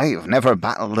 "I have never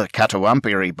battled a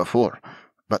Catawampiri before,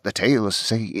 but the tales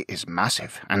say it is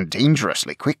massive and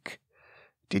dangerously quick.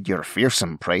 Did your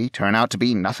fearsome prey turn out to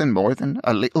be nothing more than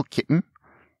a little kitten?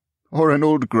 Or an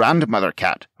old grandmother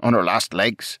cat on her last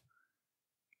legs?"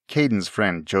 Caden's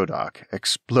friend Jodoc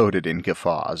exploded in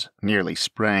guffaws, nearly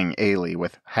spraying Ailey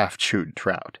with half-chewed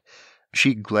trout.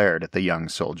 She glared at the young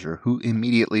soldier, who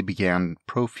immediately began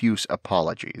profuse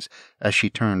apologies as she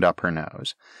turned up her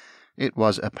nose. It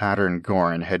was a pattern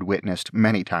Goran had witnessed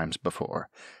many times before.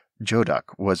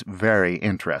 Jodoc was very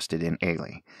interested in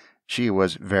Ailey. She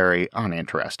was very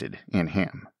uninterested in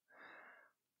him.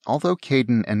 Although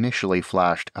Caden initially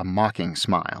flashed a mocking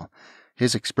smile,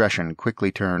 his expression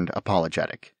quickly turned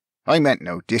apologetic. "I meant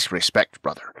no disrespect,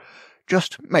 brother.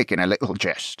 Just making a little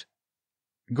jest."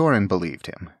 Goran believed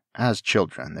him. As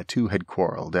children, the two had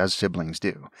quarreled as siblings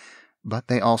do, but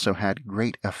they also had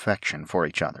great affection for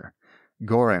each other.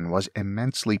 Goran was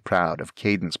immensely proud of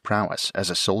Caden's prowess as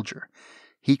a soldier.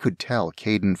 He could tell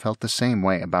Caden felt the same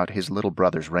way about his little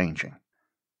brother's ranging.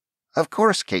 "Of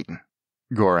course, Caden,"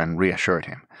 Goran reassured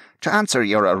him. "To answer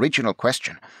your original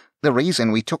question, the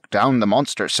reason we took down the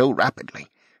monster so rapidly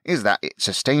is that it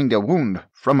sustained a wound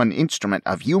from an instrument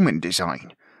of human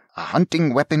design, a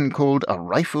hunting weapon called a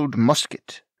rifled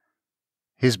musket."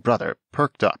 His brother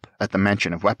perked up at the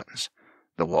mention of weapons.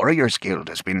 "The Warriors Guild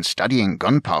has been studying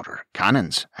gunpowder,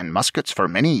 cannons, and muskets for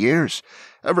many years,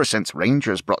 ever since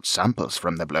rangers brought samples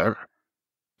from the Blur,"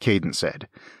 Caden said.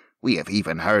 "We have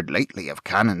even heard lately of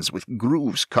cannons with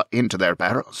grooves cut into their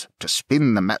barrels to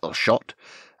spin the metal shot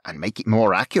and make it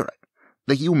more accurate.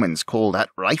 The humans call that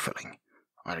rifling.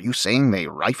 Are you saying they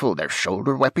rifle their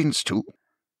shoulder weapons too?"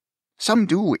 "Some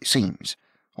do, it seems,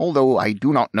 although I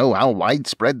do not know how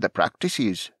widespread the practice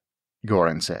is,"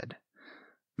 Goran said.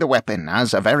 "The weapon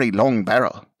has a very long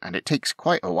barrel, and it takes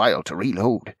quite a while to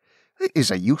reload. It is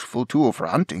a useful tool for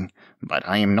hunting, but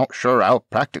I am not sure how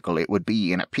practical it would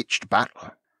be in a pitched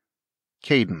battle."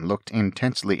 Caden looked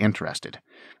intensely interested.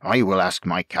 "I will ask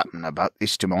my captain about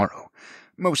this tomorrow.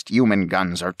 Most human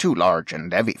guns are too large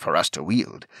and heavy for us to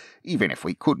wield, even if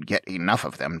we could get enough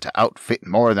of them to outfit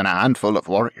more than a handful of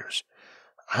warriors.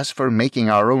 As for making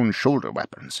our own shoulder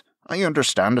weapons, I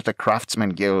understand that the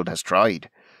Craftsman Guild has tried.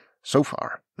 So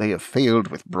far, they have failed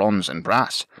with bronze and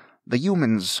brass. The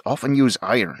humans often use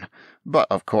iron, but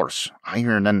of course,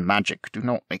 iron and magic do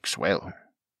not mix well."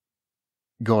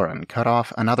 Goran cut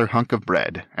off another hunk of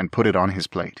bread and put it on his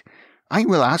plate. "I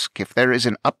will ask if there is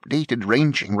an updated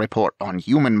ranging report on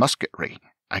human musketry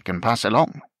I can pass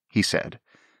along," he said.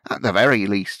 "At the very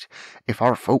least, if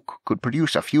our folk could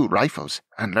produce a few rifles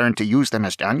and learn to use them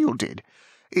as Daniel did,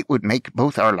 it would make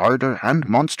both our larder and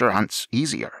monster hunts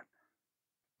easier."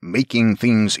 "Making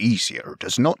things easier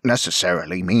does not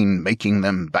necessarily mean making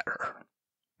them better,"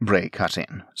 Bray cut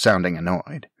in, sounding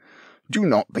annoyed. "Do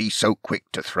not be so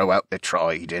quick to throw out the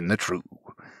tried in the true.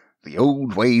 The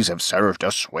old ways have served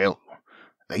us well.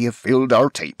 They have filled our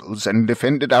tables and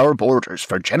defended our borders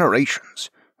for generations.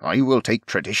 I will take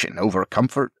tradition over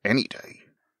comfort any day."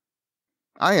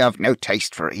 "I have no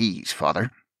taste for ease, father,"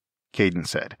 Caden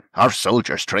said. "Our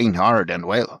soldiers train hard and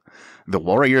well. The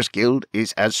Warriors Guild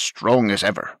is as strong as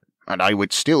ever, and I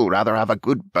would still rather have a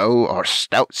good bow or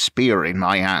stout spear in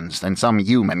my hands than some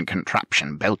human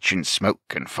contraption belching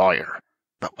smoke and fire.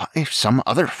 But what if some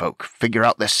other folk figure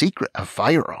out the secret of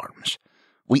firearms?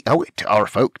 We owe it to our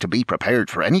folk to be prepared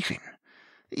for anything,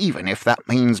 even if that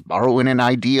means borrowing an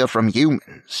idea from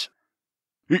humans."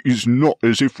 "It is not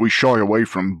as if we shy away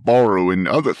from borrowing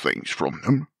other things from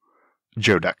them,"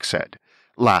 Jodak said,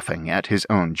 laughing at his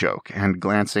own joke and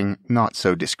glancing not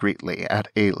so discreetly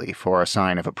at Ailey for a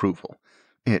sign of approval.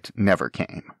 It never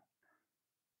came.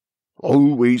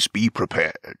 "Always be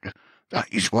prepared. That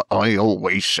is what I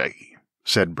always say,"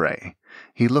 said Bray.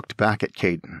 He looked back at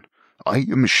Caden. "I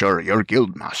am sure your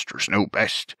guild masters know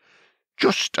best,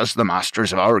 just as the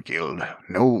masters of our guild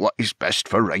know what is best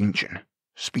for ranging.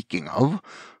 Speaking of,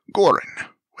 Goran,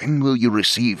 when will you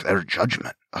receive their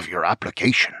judgment of your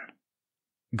application?"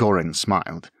 Goran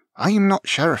smiled. "I am not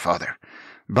sure, father,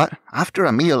 but after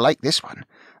a meal like this one,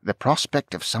 the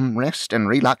prospect of some rest and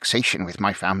relaxation with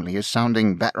my family is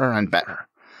sounding better and better.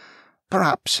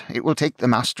 Perhaps it will take the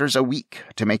masters a week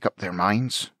to make up their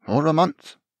minds, or a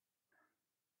month."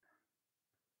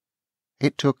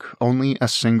 It took only a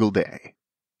single day.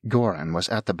 Goran was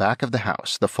at the back of the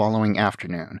house the following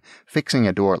afternoon, fixing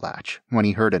a door latch, when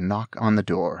he heard a knock on the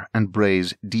door and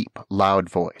Bray's deep, loud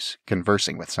voice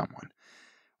conversing with someone.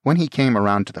 When he came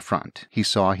around to the front, he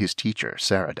saw his teacher,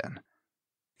 Saradin.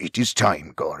 "It is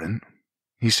time, Goran,"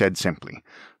 he said simply.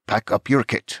 "Pack up your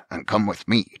kit and come with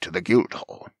me to the guild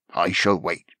hall. I shall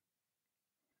wait."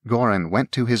 Goran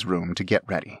went to his room to get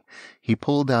ready. He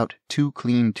pulled out 2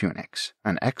 clean tunics,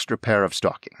 an extra pair of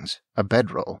stockings, a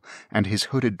bedroll, and his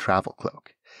hooded travel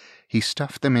cloak. He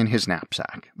stuffed them in his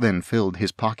knapsack, then filled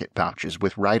his pocket pouches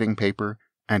with writing paper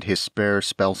and his spare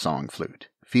spell-song flute,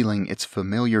 feeling its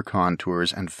familiar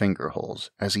contours and finger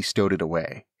holes as he stowed it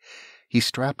away. He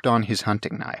strapped on his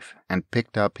hunting knife and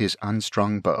picked up his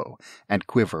unstrung bow and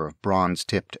quiver of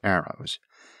bronze-tipped arrows.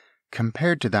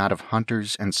 Compared to that of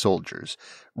hunters and soldiers,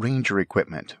 ranger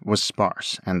equipment was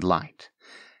sparse and light.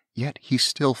 Yet he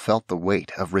still felt the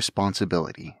weight of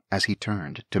responsibility as he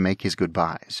turned to make his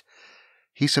goodbyes.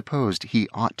 He supposed he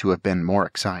ought to have been more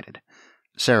excited.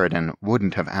 Saradin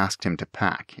wouldn't have asked him to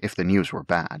pack if the news were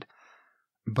bad.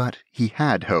 But he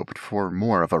had hoped for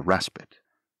more of a respite.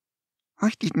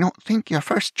 "I did not think your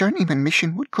first journeyman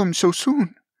mission would come so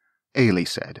soon," Ailey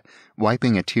said,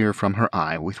 wiping a tear from her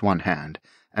eye with one hand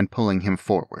and pulling him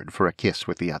forward for a kiss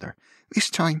with the other. "This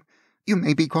time, you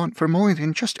may be gone for more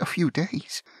than just a few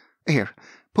days. Here,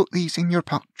 put these in your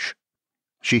pouch."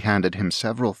 She handed him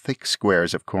several thick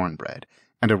squares of cornbread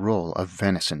and a roll of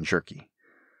venison jerky.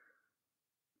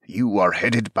 You are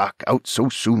headed back out so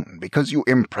soon because you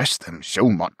impressed them so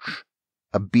much,"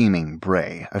 a beaming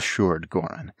Bray assured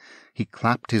Goran. He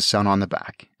clapped his son on the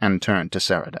back and turned to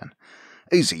Saradin.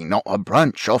 "Is he not a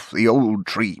branch off the old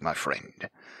tree, my friend?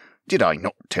 Did I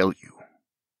not tell you?"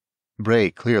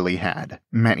 Bray clearly had,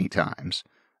 many times.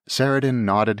 Saradin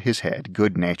nodded his head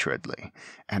good-naturedly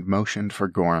and motioned for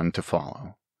Goran to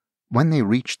follow. When they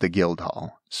reached the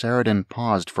Guildhall, Saradin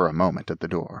paused for a moment at the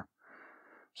door.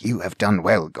 "You have done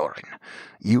well, Goran.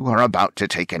 You are about to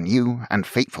take a new and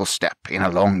fateful step in a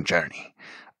long journey,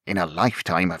 in a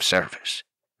lifetime of service.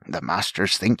 The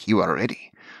masters think you are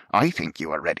ready. I think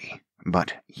you are ready,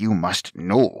 but you must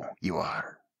know you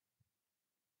are."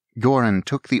 Goran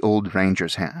took the old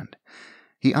ranger's hand.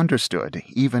 He understood,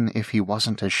 even if he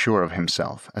wasn't as sure of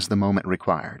himself as the moment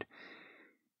required.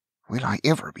 "Will I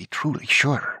ever be truly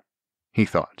sure?" he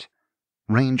thought.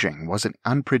 Ranging was an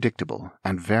unpredictable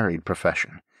and varied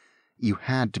profession. You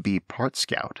had to be part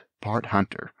scout, part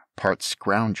hunter, part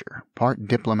scrounger, part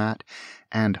diplomat,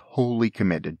 and wholly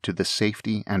committed to the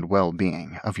safety and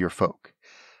well-being of your folk.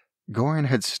 Goran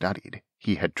had studied,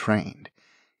 he had trained.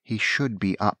 He should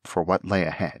be up for what lay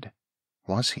ahead.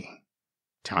 Was he?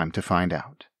 Time to find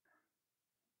out.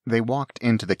 They walked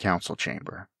into the council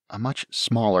chamber. A much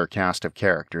smaller cast of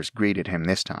characters greeted him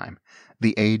this time: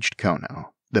 the aged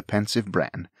Kono, the pensive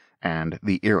Bren, and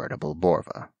the irritable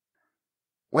Borva.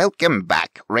 "Welcome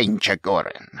back, Ranger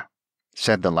Goran,"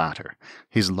 said the latter,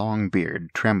 his long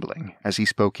beard trembling as he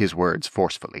spoke his words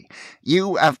forcefully.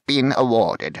 "You have been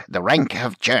awarded the rank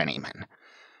of journeyman.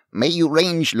 May you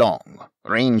range long,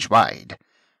 range wide.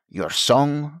 Your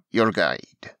song, your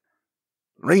guide."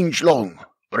 "Range long,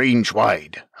 range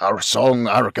wide, our song,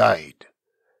 our guide,"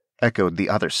 echoed the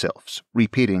other sylphs,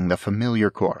 repeating the familiar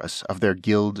chorus of their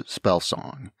guild spell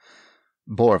song.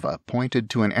 Borva pointed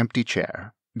to an empty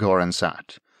chair. Goran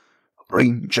sat.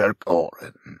 "Ranger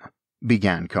Goran,"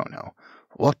 began Kono,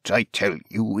 "what I tell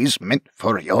you is meant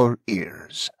for your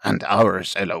ears, and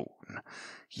ours alone.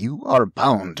 You are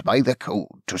bound by the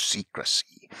code to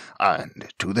secrecy,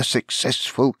 and to the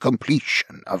successful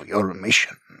completion of your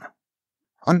mission."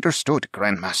 "Understood,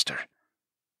 Grandmaster,"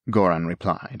 Goran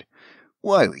replied.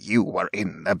 "While you were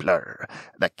in the blur,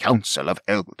 the Council of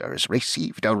Elders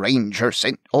received a ranger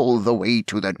sent all the way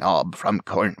to the Knob from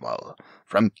Cornwall,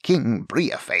 from King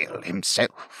Briafail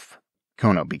himself,"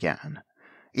 Kono began.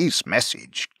 "His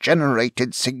message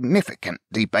generated significant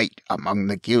debate among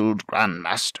the Guild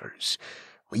Grandmasters.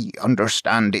 We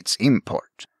understand its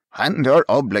import, and are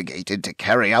obligated to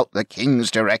carry out the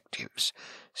King's directives.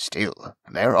 Still,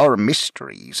 there are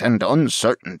mysteries and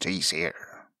uncertainties here."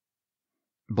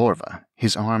 Borva,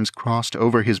 his arms crossed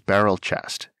over his barrel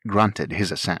chest, grunted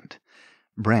his assent.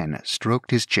 Bren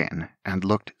stroked his chin and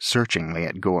looked searchingly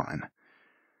at Goran.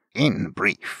 "In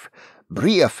brief,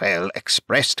 Briafail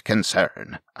expressed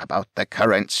concern about the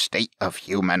current state of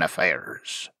human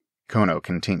affairs," Kono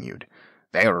continued.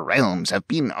 "Their realms have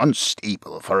been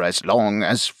unstable for as long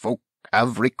as folk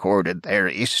have recorded their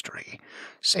history,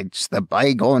 since the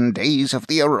bygone days of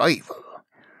the arrival.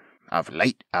 Of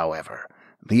late, however,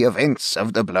 the events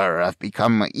of the Blur have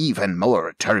become even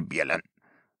more turbulent,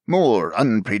 more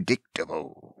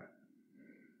unpredictable."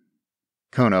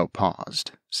 Kono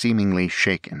paused, seemingly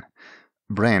shaken.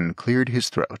 Bren cleared his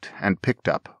throat and picked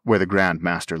up where the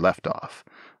Grandmaster left off.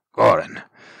 "Goran,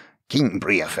 King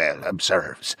Briafail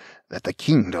observes that the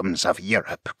kingdoms of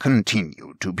Europe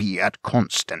continue to be at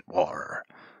constant war.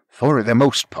 For the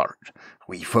most part,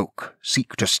 we folk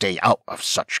seek to stay out of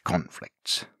such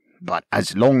conflicts, but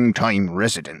as long-time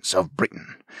residents of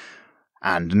Britain,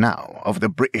 and now of the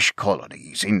British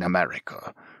colonies in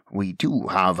America, we do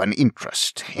have an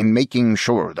interest in making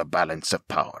sure the balance of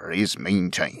power is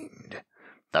maintained,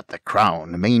 that the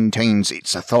Crown maintains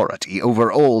its authority over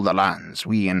all the lands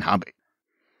we inhabit.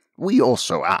 We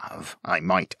also have, I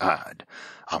might add,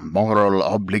 a moral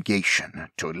obligation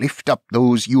to lift up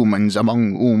those humans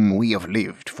among whom we have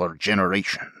lived for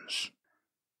generations."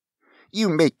 "You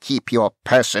may keep your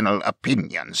personal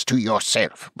opinions to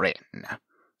yourself, Bren,"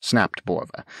 snapped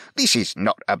Borva. "This is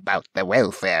not about the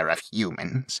welfare of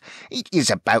humans. It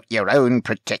is about your own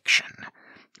protection.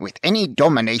 With any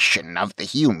domination of the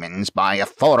humans by a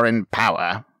foreign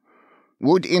power,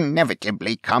 would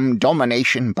inevitably come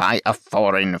domination by a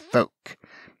foreign folk.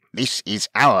 This is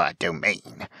our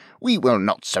domain. We will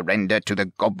not surrender to the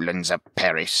goblins of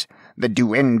Paris, the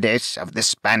duendes of the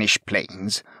Spanish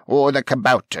plains, or the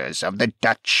kabouters of the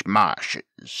Dutch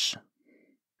marshes."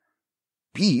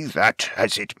 "Be that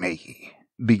as it may,"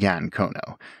 began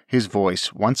Kono, his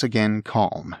voice once again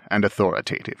calm and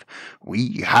authoritative.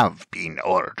 "We have been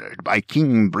ordered by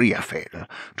King Briafel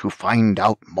to find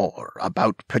out more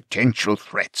about potential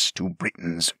threats to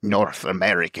Britain's North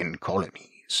American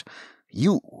colonies.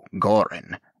 You,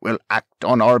 Goran, will act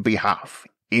on our behalf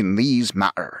in these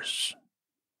matters."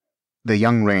 The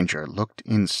young ranger looked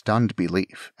in stunned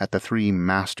belief at the three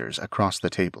masters across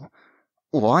the table.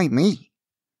 "Why me?"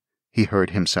 he heard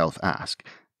himself ask.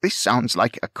 "This sounds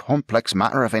like a complex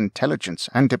matter of intelligence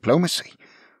and diplomacy.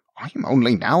 I'm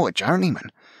only now a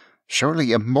journeyman.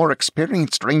 Surely a more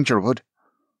experienced ranger would—"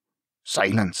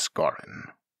 "Silence,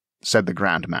 Goran," said the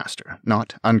Grand Master,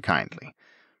 not unkindly.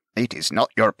 "It is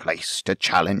not your place to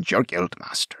challenge your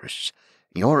guildmasters.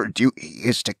 Your duty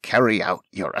is to carry out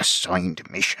your assigned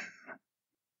mission."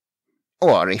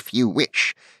 "Or if you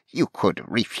wish, you could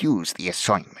refuse the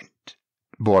assignment,"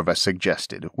 Borva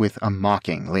suggested with a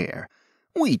mocking leer.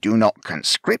 "We do not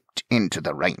conscript into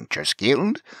the Rangers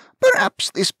Guild.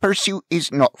 Perhaps this pursuit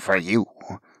is not for you.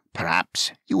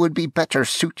 Perhaps you would be better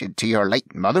suited to your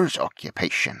late mother's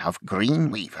occupation of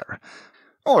greenweaver,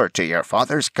 or to your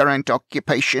father's current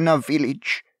occupation of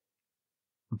village."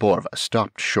 Borva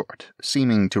stopped short,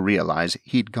 seeming to realize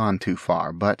he'd gone too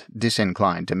far, but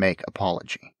disinclined to make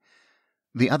apology.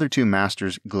 The other two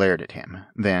masters glared at him,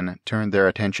 then turned their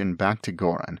attention back to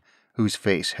Goran, whose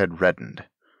face had reddened.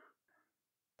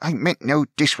 "I meant no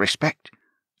disrespect,"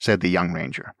 said the young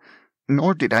ranger.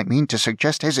 "Nor did I mean to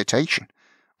suggest hesitation.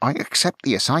 I accept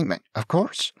the assignment, of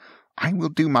course. I will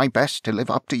do my best to live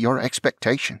up to your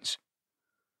expectations."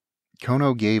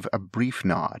 Kono gave a brief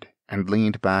nod and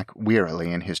leaned back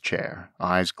wearily in his chair,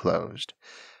 eyes closed.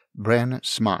 Bren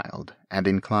smiled and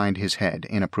inclined his head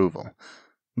in approval.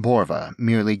 Borva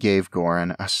merely gave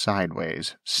Goran a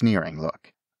sideways, sneering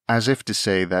look, as if to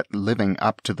say that living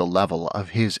up to the level of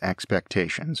his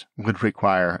expectations would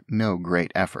require no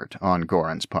great effort on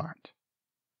Goran's part.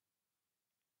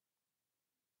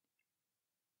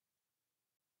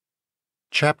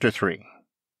 Chapter 3.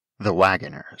 The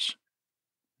Wagoners.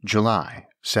 July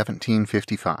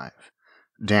 1755.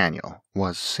 Daniel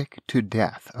was sick to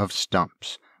death of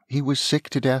stumps. He was sick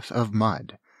to death of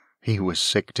mud. He was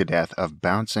sick to death of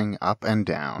bouncing up and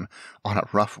down on a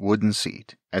rough wooden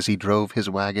seat as he drove his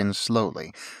wagon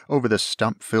slowly over the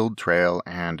stump-filled trail,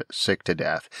 and sick to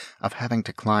death of having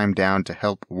to climb down to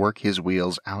help work his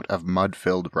wheels out of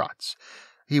mud-filled ruts.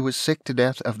 He was sick to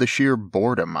death of the sheer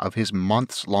boredom of his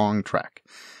months-long trek.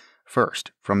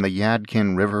 First, from the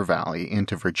Yadkin River Valley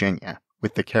into Virginia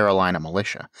with the Carolina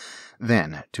militia,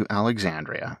 then to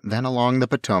Alexandria, then along the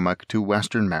Potomac to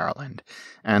western Maryland,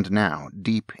 and now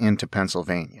deep into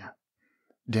Pennsylvania.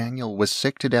 Daniel was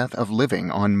sick to death of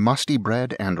living on musty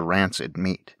bread and rancid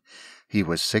meat. He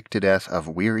was sick to death of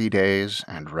weary days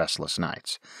and restless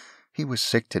nights. He was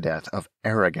sick to death of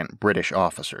arrogant British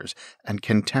officers and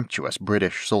contemptuous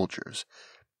British soldiers.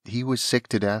 He was sick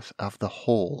to death of the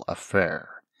whole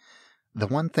affair. The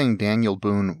one thing Daniel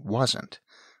Boone wasn't,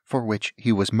 for which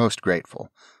he was most grateful,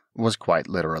 was quite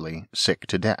literally sick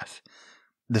to death.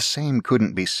 The same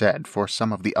couldn't be said for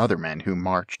some of the other men who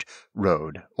marched,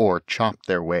 rode, or chopped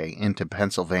their way into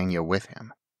Pennsylvania with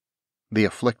him. The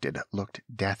afflicted looked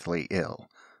deathly ill,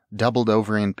 doubled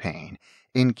over in pain,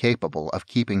 incapable of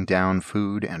keeping down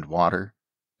food and water.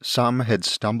 Some had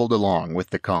stumbled along with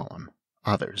the column,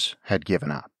 others had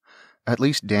given up. At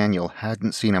least Daniel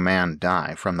hadn't seen a man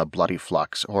die from the bloody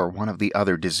flux or one of the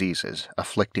other diseases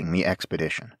afflicting the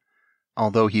expedition,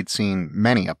 although he'd seen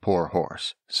many a poor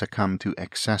horse succumb to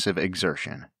excessive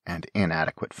exertion and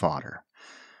inadequate fodder.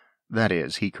 That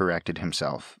is, he corrected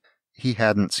himself, he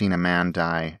hadn't seen a man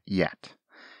die yet.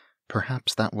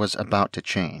 Perhaps that was about to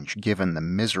change, given the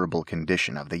miserable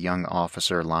condition of the young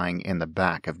officer lying in the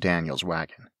back of Daniel's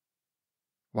wagon.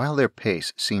 While their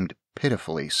pace seemed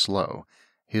pitifully slow,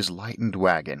 his lightened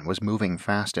wagon was moving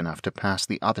fast enough to pass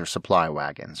the other supply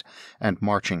wagons and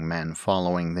marching men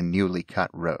following the newly cut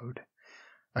road.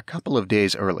 A couple of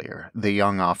days earlier, the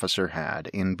young officer had,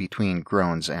 in between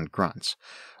groans and grunts,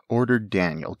 ordered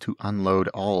Daniel to unload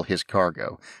all his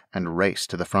cargo and race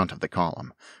to the front of the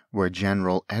column, where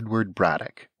General Edward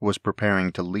Braddock was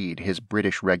preparing to lead his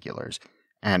British regulars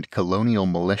and colonial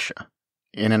militia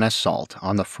in an assault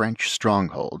on the French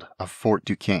stronghold of Fort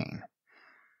Duquesne.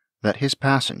 That his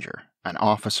passenger, an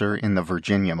officer in the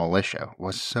Virginia militia,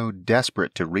 was so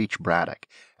desperate to reach Braddock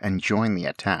and join the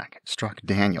attack struck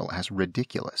Daniel as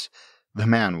ridiculous. The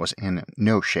man was in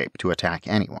no shape to attack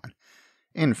anyone.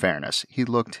 In fairness, he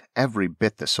looked every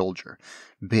bit the soldier,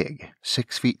 big,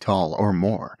 6 feet tall or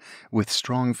more, with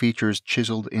strong features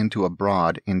chiseled into a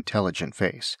broad, intelligent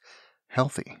face.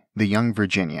 Healthy, the young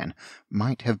Virginian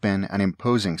might have been an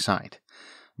imposing sight,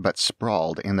 but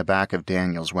sprawled in the back of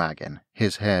Daniel's wagon,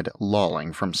 his head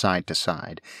lolling from side to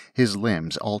side, his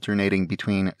limbs alternating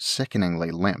between sickeningly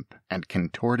limp and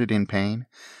contorted in pain,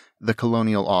 the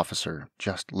colonial officer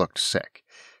just looked sick,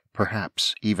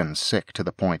 perhaps even sick to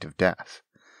the point of death.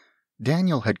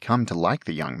 Daniel had come to like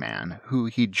the young man, who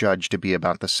he judged to be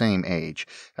about the same age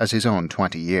as his own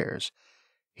 20 years.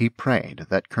 He prayed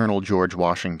that Colonel George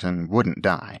Washington wouldn't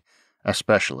die,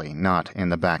 especially not in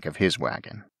the back of his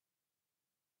wagon.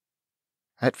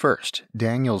 At first,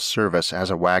 Daniel's service as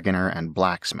a wagoner and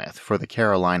blacksmith for the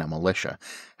Carolina militia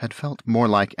had felt more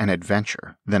like an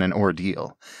adventure than an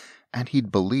ordeal, and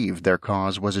he'd believed their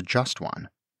cause was a just one.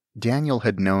 Daniel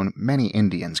had known many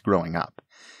Indians growing up.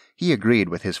 He agreed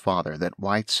with his father that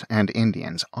whites and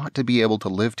Indians ought to be able to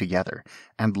live together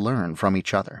and learn from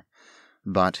each other.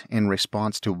 But in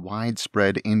response to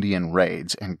widespread Indian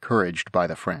raids encouraged by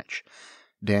the French,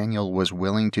 Daniel was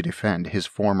willing to defend his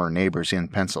former neighbors in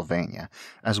Pennsylvania,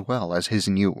 as well as his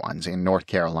new ones in North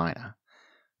Carolina.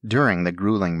 During the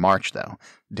grueling march, though,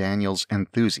 Daniel's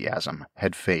enthusiasm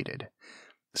had faded.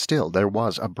 Still, there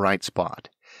was a bright spot.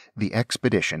 The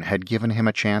expedition had given him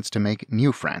a chance to make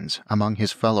new friends among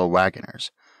his fellow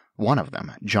wagoners. One of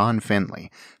them, John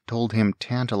Finley, told him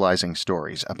tantalizing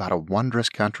stories about a wondrous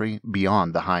country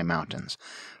beyond the high mountains,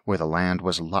 where the land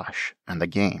was lush and the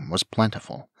game was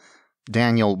plentiful.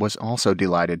 Daniel was also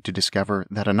delighted to discover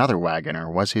that another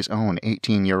wagoner was his own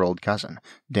 18-year-old cousin,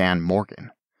 Dan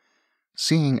Morgan.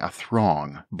 Seeing a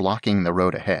throng blocking the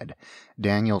road ahead,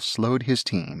 Daniel slowed his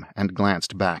team and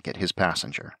glanced back at his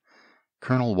passenger.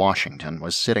 Colonel Washington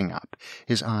was sitting up,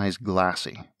 his eyes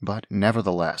glassy, but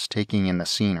nevertheless taking in the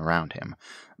scene around him.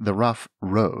 The rough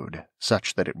road,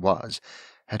 such that it was,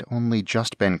 had only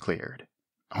just been cleared.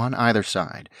 On either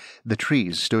side, the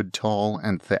trees stood tall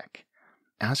and thick.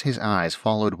 As his eyes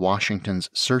followed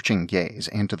Washington's searching gaze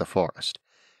into the forest,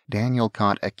 Daniel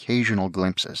caught occasional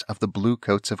glimpses of the blue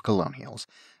coats of colonials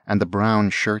and the brown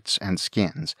shirts and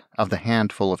skins of the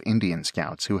handful of Indian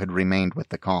scouts who had remained with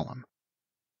the column.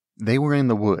 They were in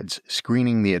the woods,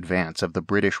 screening the advance of the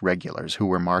British regulars who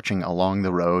were marching along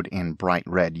the road in bright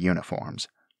red uniforms.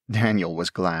 Daniel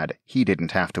was glad he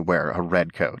didn't have to wear a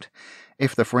red coat.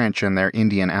 If the French and their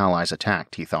Indian allies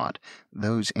attacked, he thought,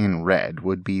 those in red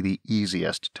would be the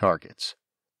easiest targets.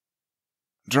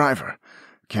 "Driver,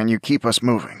 can you keep us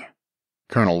moving?"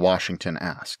 Colonel Washington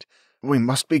asked. "We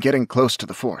must be getting close to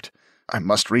the fort. I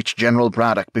must reach General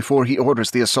Braddock before he orders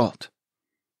the assault."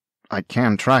 "I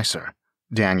can try, sir,"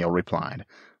 Daniel replied,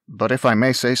 "but if I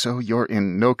may say so, you're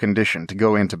in no condition to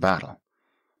go into battle."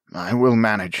 "I will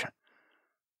manage,"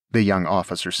 the young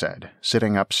officer said,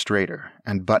 sitting up straighter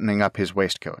and buttoning up his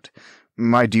waistcoat.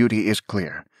 "My duty is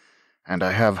clear, and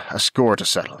I have a score to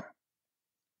settle."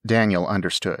 Daniel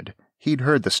understood. He'd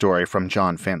heard the story from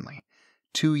John Finley.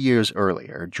 2 years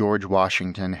earlier, George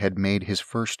Washington had made his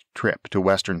first trip to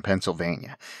western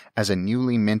Pennsylvania as a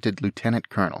newly minted lieutenant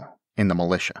colonel in the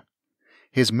militia.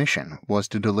 His mission was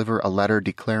to deliver a letter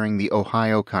declaring the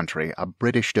Ohio country a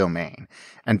British domain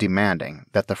and demanding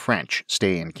that the French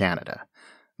stay in Canada.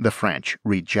 The French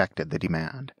rejected the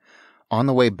demand. On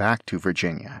the way back to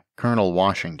Virginia, Colonel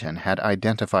Washington had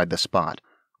identified the spot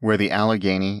where the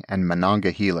Allegheny and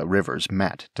Monongahela rivers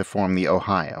met to form the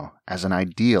Ohio as an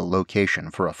ideal location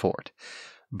for a fort.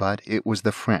 But it was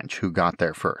the French who got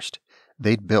there first.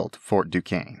 They'd built Fort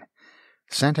Duquesne.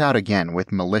 Sent out again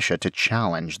with militia to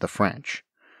challenge the French,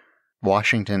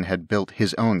 Washington had built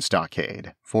his own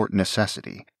stockade, Fort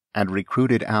Necessity, and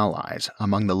recruited allies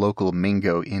among the local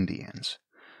Mingo Indians.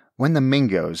 When the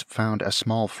Mingos found a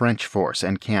small French force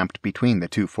encamped between the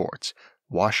two forts,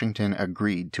 Washington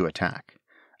agreed to attack.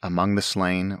 Among the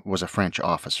slain was a French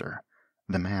officer.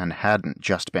 The man hadn't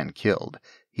just been killed,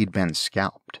 he'd been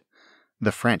scalped.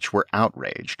 The French were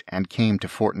outraged and came to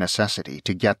Fort Necessity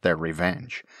to get their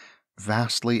revenge.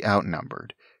 Vastly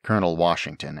outnumbered, Colonel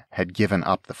Washington had given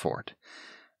up the fort.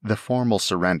 The formal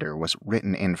surrender was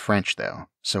written in French, though,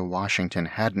 so Washington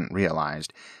hadn't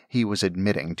realized he was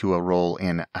admitting to a role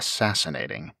in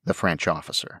assassinating the French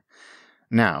officer.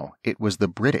 Now it was the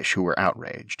British who were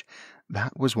outraged.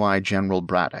 That was why General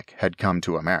Braddock had come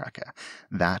to America.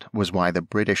 That was why the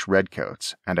British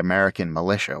redcoats and American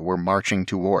militia were marching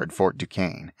toward Fort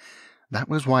Duquesne. That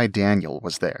was why Daniel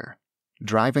was there,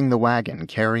 driving the wagon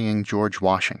carrying George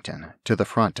Washington to the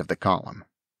front of the column.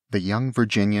 The young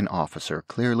Virginian officer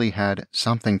clearly had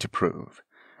something to prove,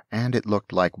 and it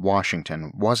looked like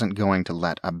Washington wasn't going to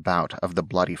let a bout of the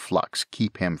bloody flux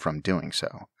keep him from doing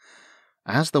so.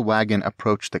 As the wagon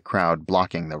approached the crowd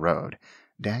blocking the road,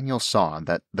 Daniel saw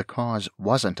that the cause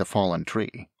wasn't a fallen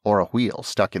tree or a wheel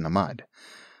stuck in the mud.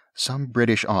 Some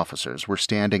British officers were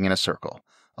standing in a circle,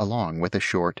 along with a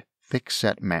short,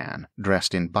 thick-set man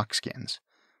dressed in buckskins.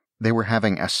 They were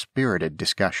having a spirited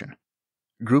discussion.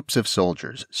 Groups of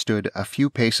soldiers stood a few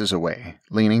paces away,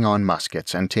 leaning on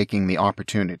muskets and taking the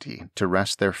opportunity to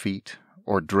rest their feet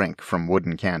or drink from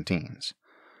wooden canteens.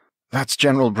 "That's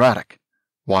General Braddock,"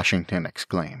 Washington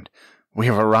exclaimed. "We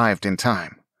have arrived in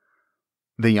time."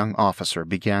 The young officer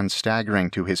began staggering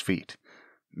to his feet.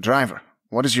 "Driver,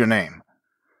 what is your name?"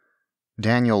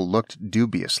 Daniel looked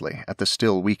dubiously at the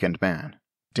still weakened man.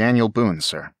 "Daniel Boone,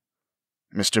 sir."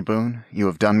 "Mr. Boone, you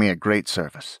have done me a great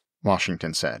service,"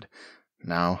 Washington said.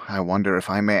 "Now I wonder if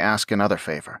I may ask another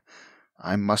favor.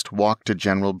 I must walk to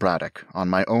General Braddock on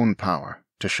my own power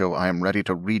to show I am ready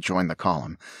to rejoin the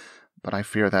column, but I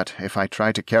fear that if I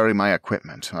try to carry my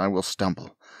equipment, I will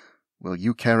stumble. Will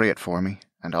you carry it for me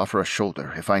and offer a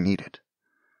shoulder if I need it?"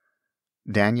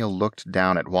 Daniel looked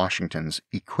down at Washington's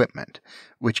equipment,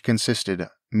 which consisted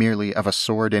merely of a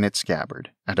sword in its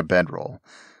scabbard and a bedroll.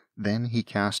 Then he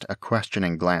cast a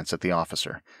questioning glance at the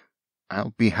officer.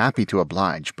 "I'll be happy to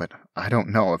oblige, but I don't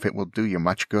know if it will do you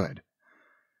much good."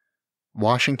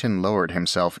 Washington lowered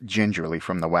himself gingerly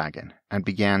from the wagon and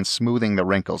began smoothing the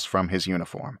wrinkles from his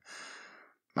uniform.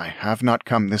 "I have not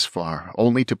come this far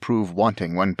only to prove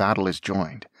wanting when battle is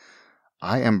joined.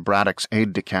 I am Braddock's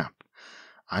aide-de-camp.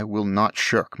 I will not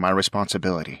shirk my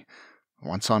responsibility.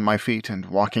 Once on my feet and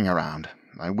walking around,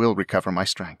 I will recover my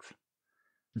strength."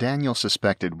 Daniel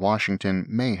suspected Washington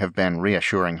may have been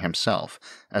reassuring himself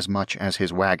as much as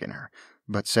his wagoner,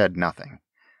 but said nothing.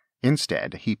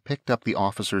 Instead, he picked up the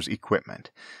officer's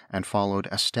equipment and followed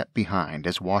a step behind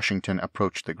as Washington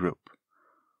approached the group.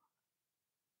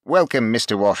 "Welcome,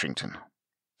 Mr. Washington,"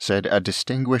 said a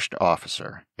distinguished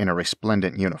officer in a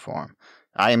resplendent uniform.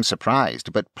 "I am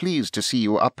surprised, but pleased to see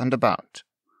you up and about."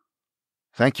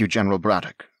 "Thank you, General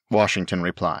Braddock," Washington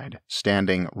replied,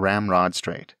 standing ramrod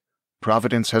straight.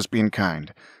 "Providence has been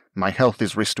kind. My health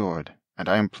is restored, and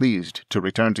I am pleased to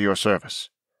return to your service."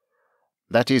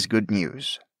 "That is good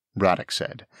news," Braddock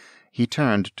said. He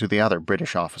turned to the other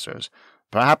British officers.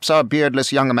 "Perhaps our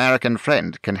beardless young American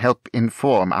friend can help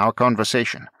inform our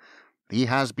conversation. He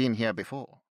has been here before."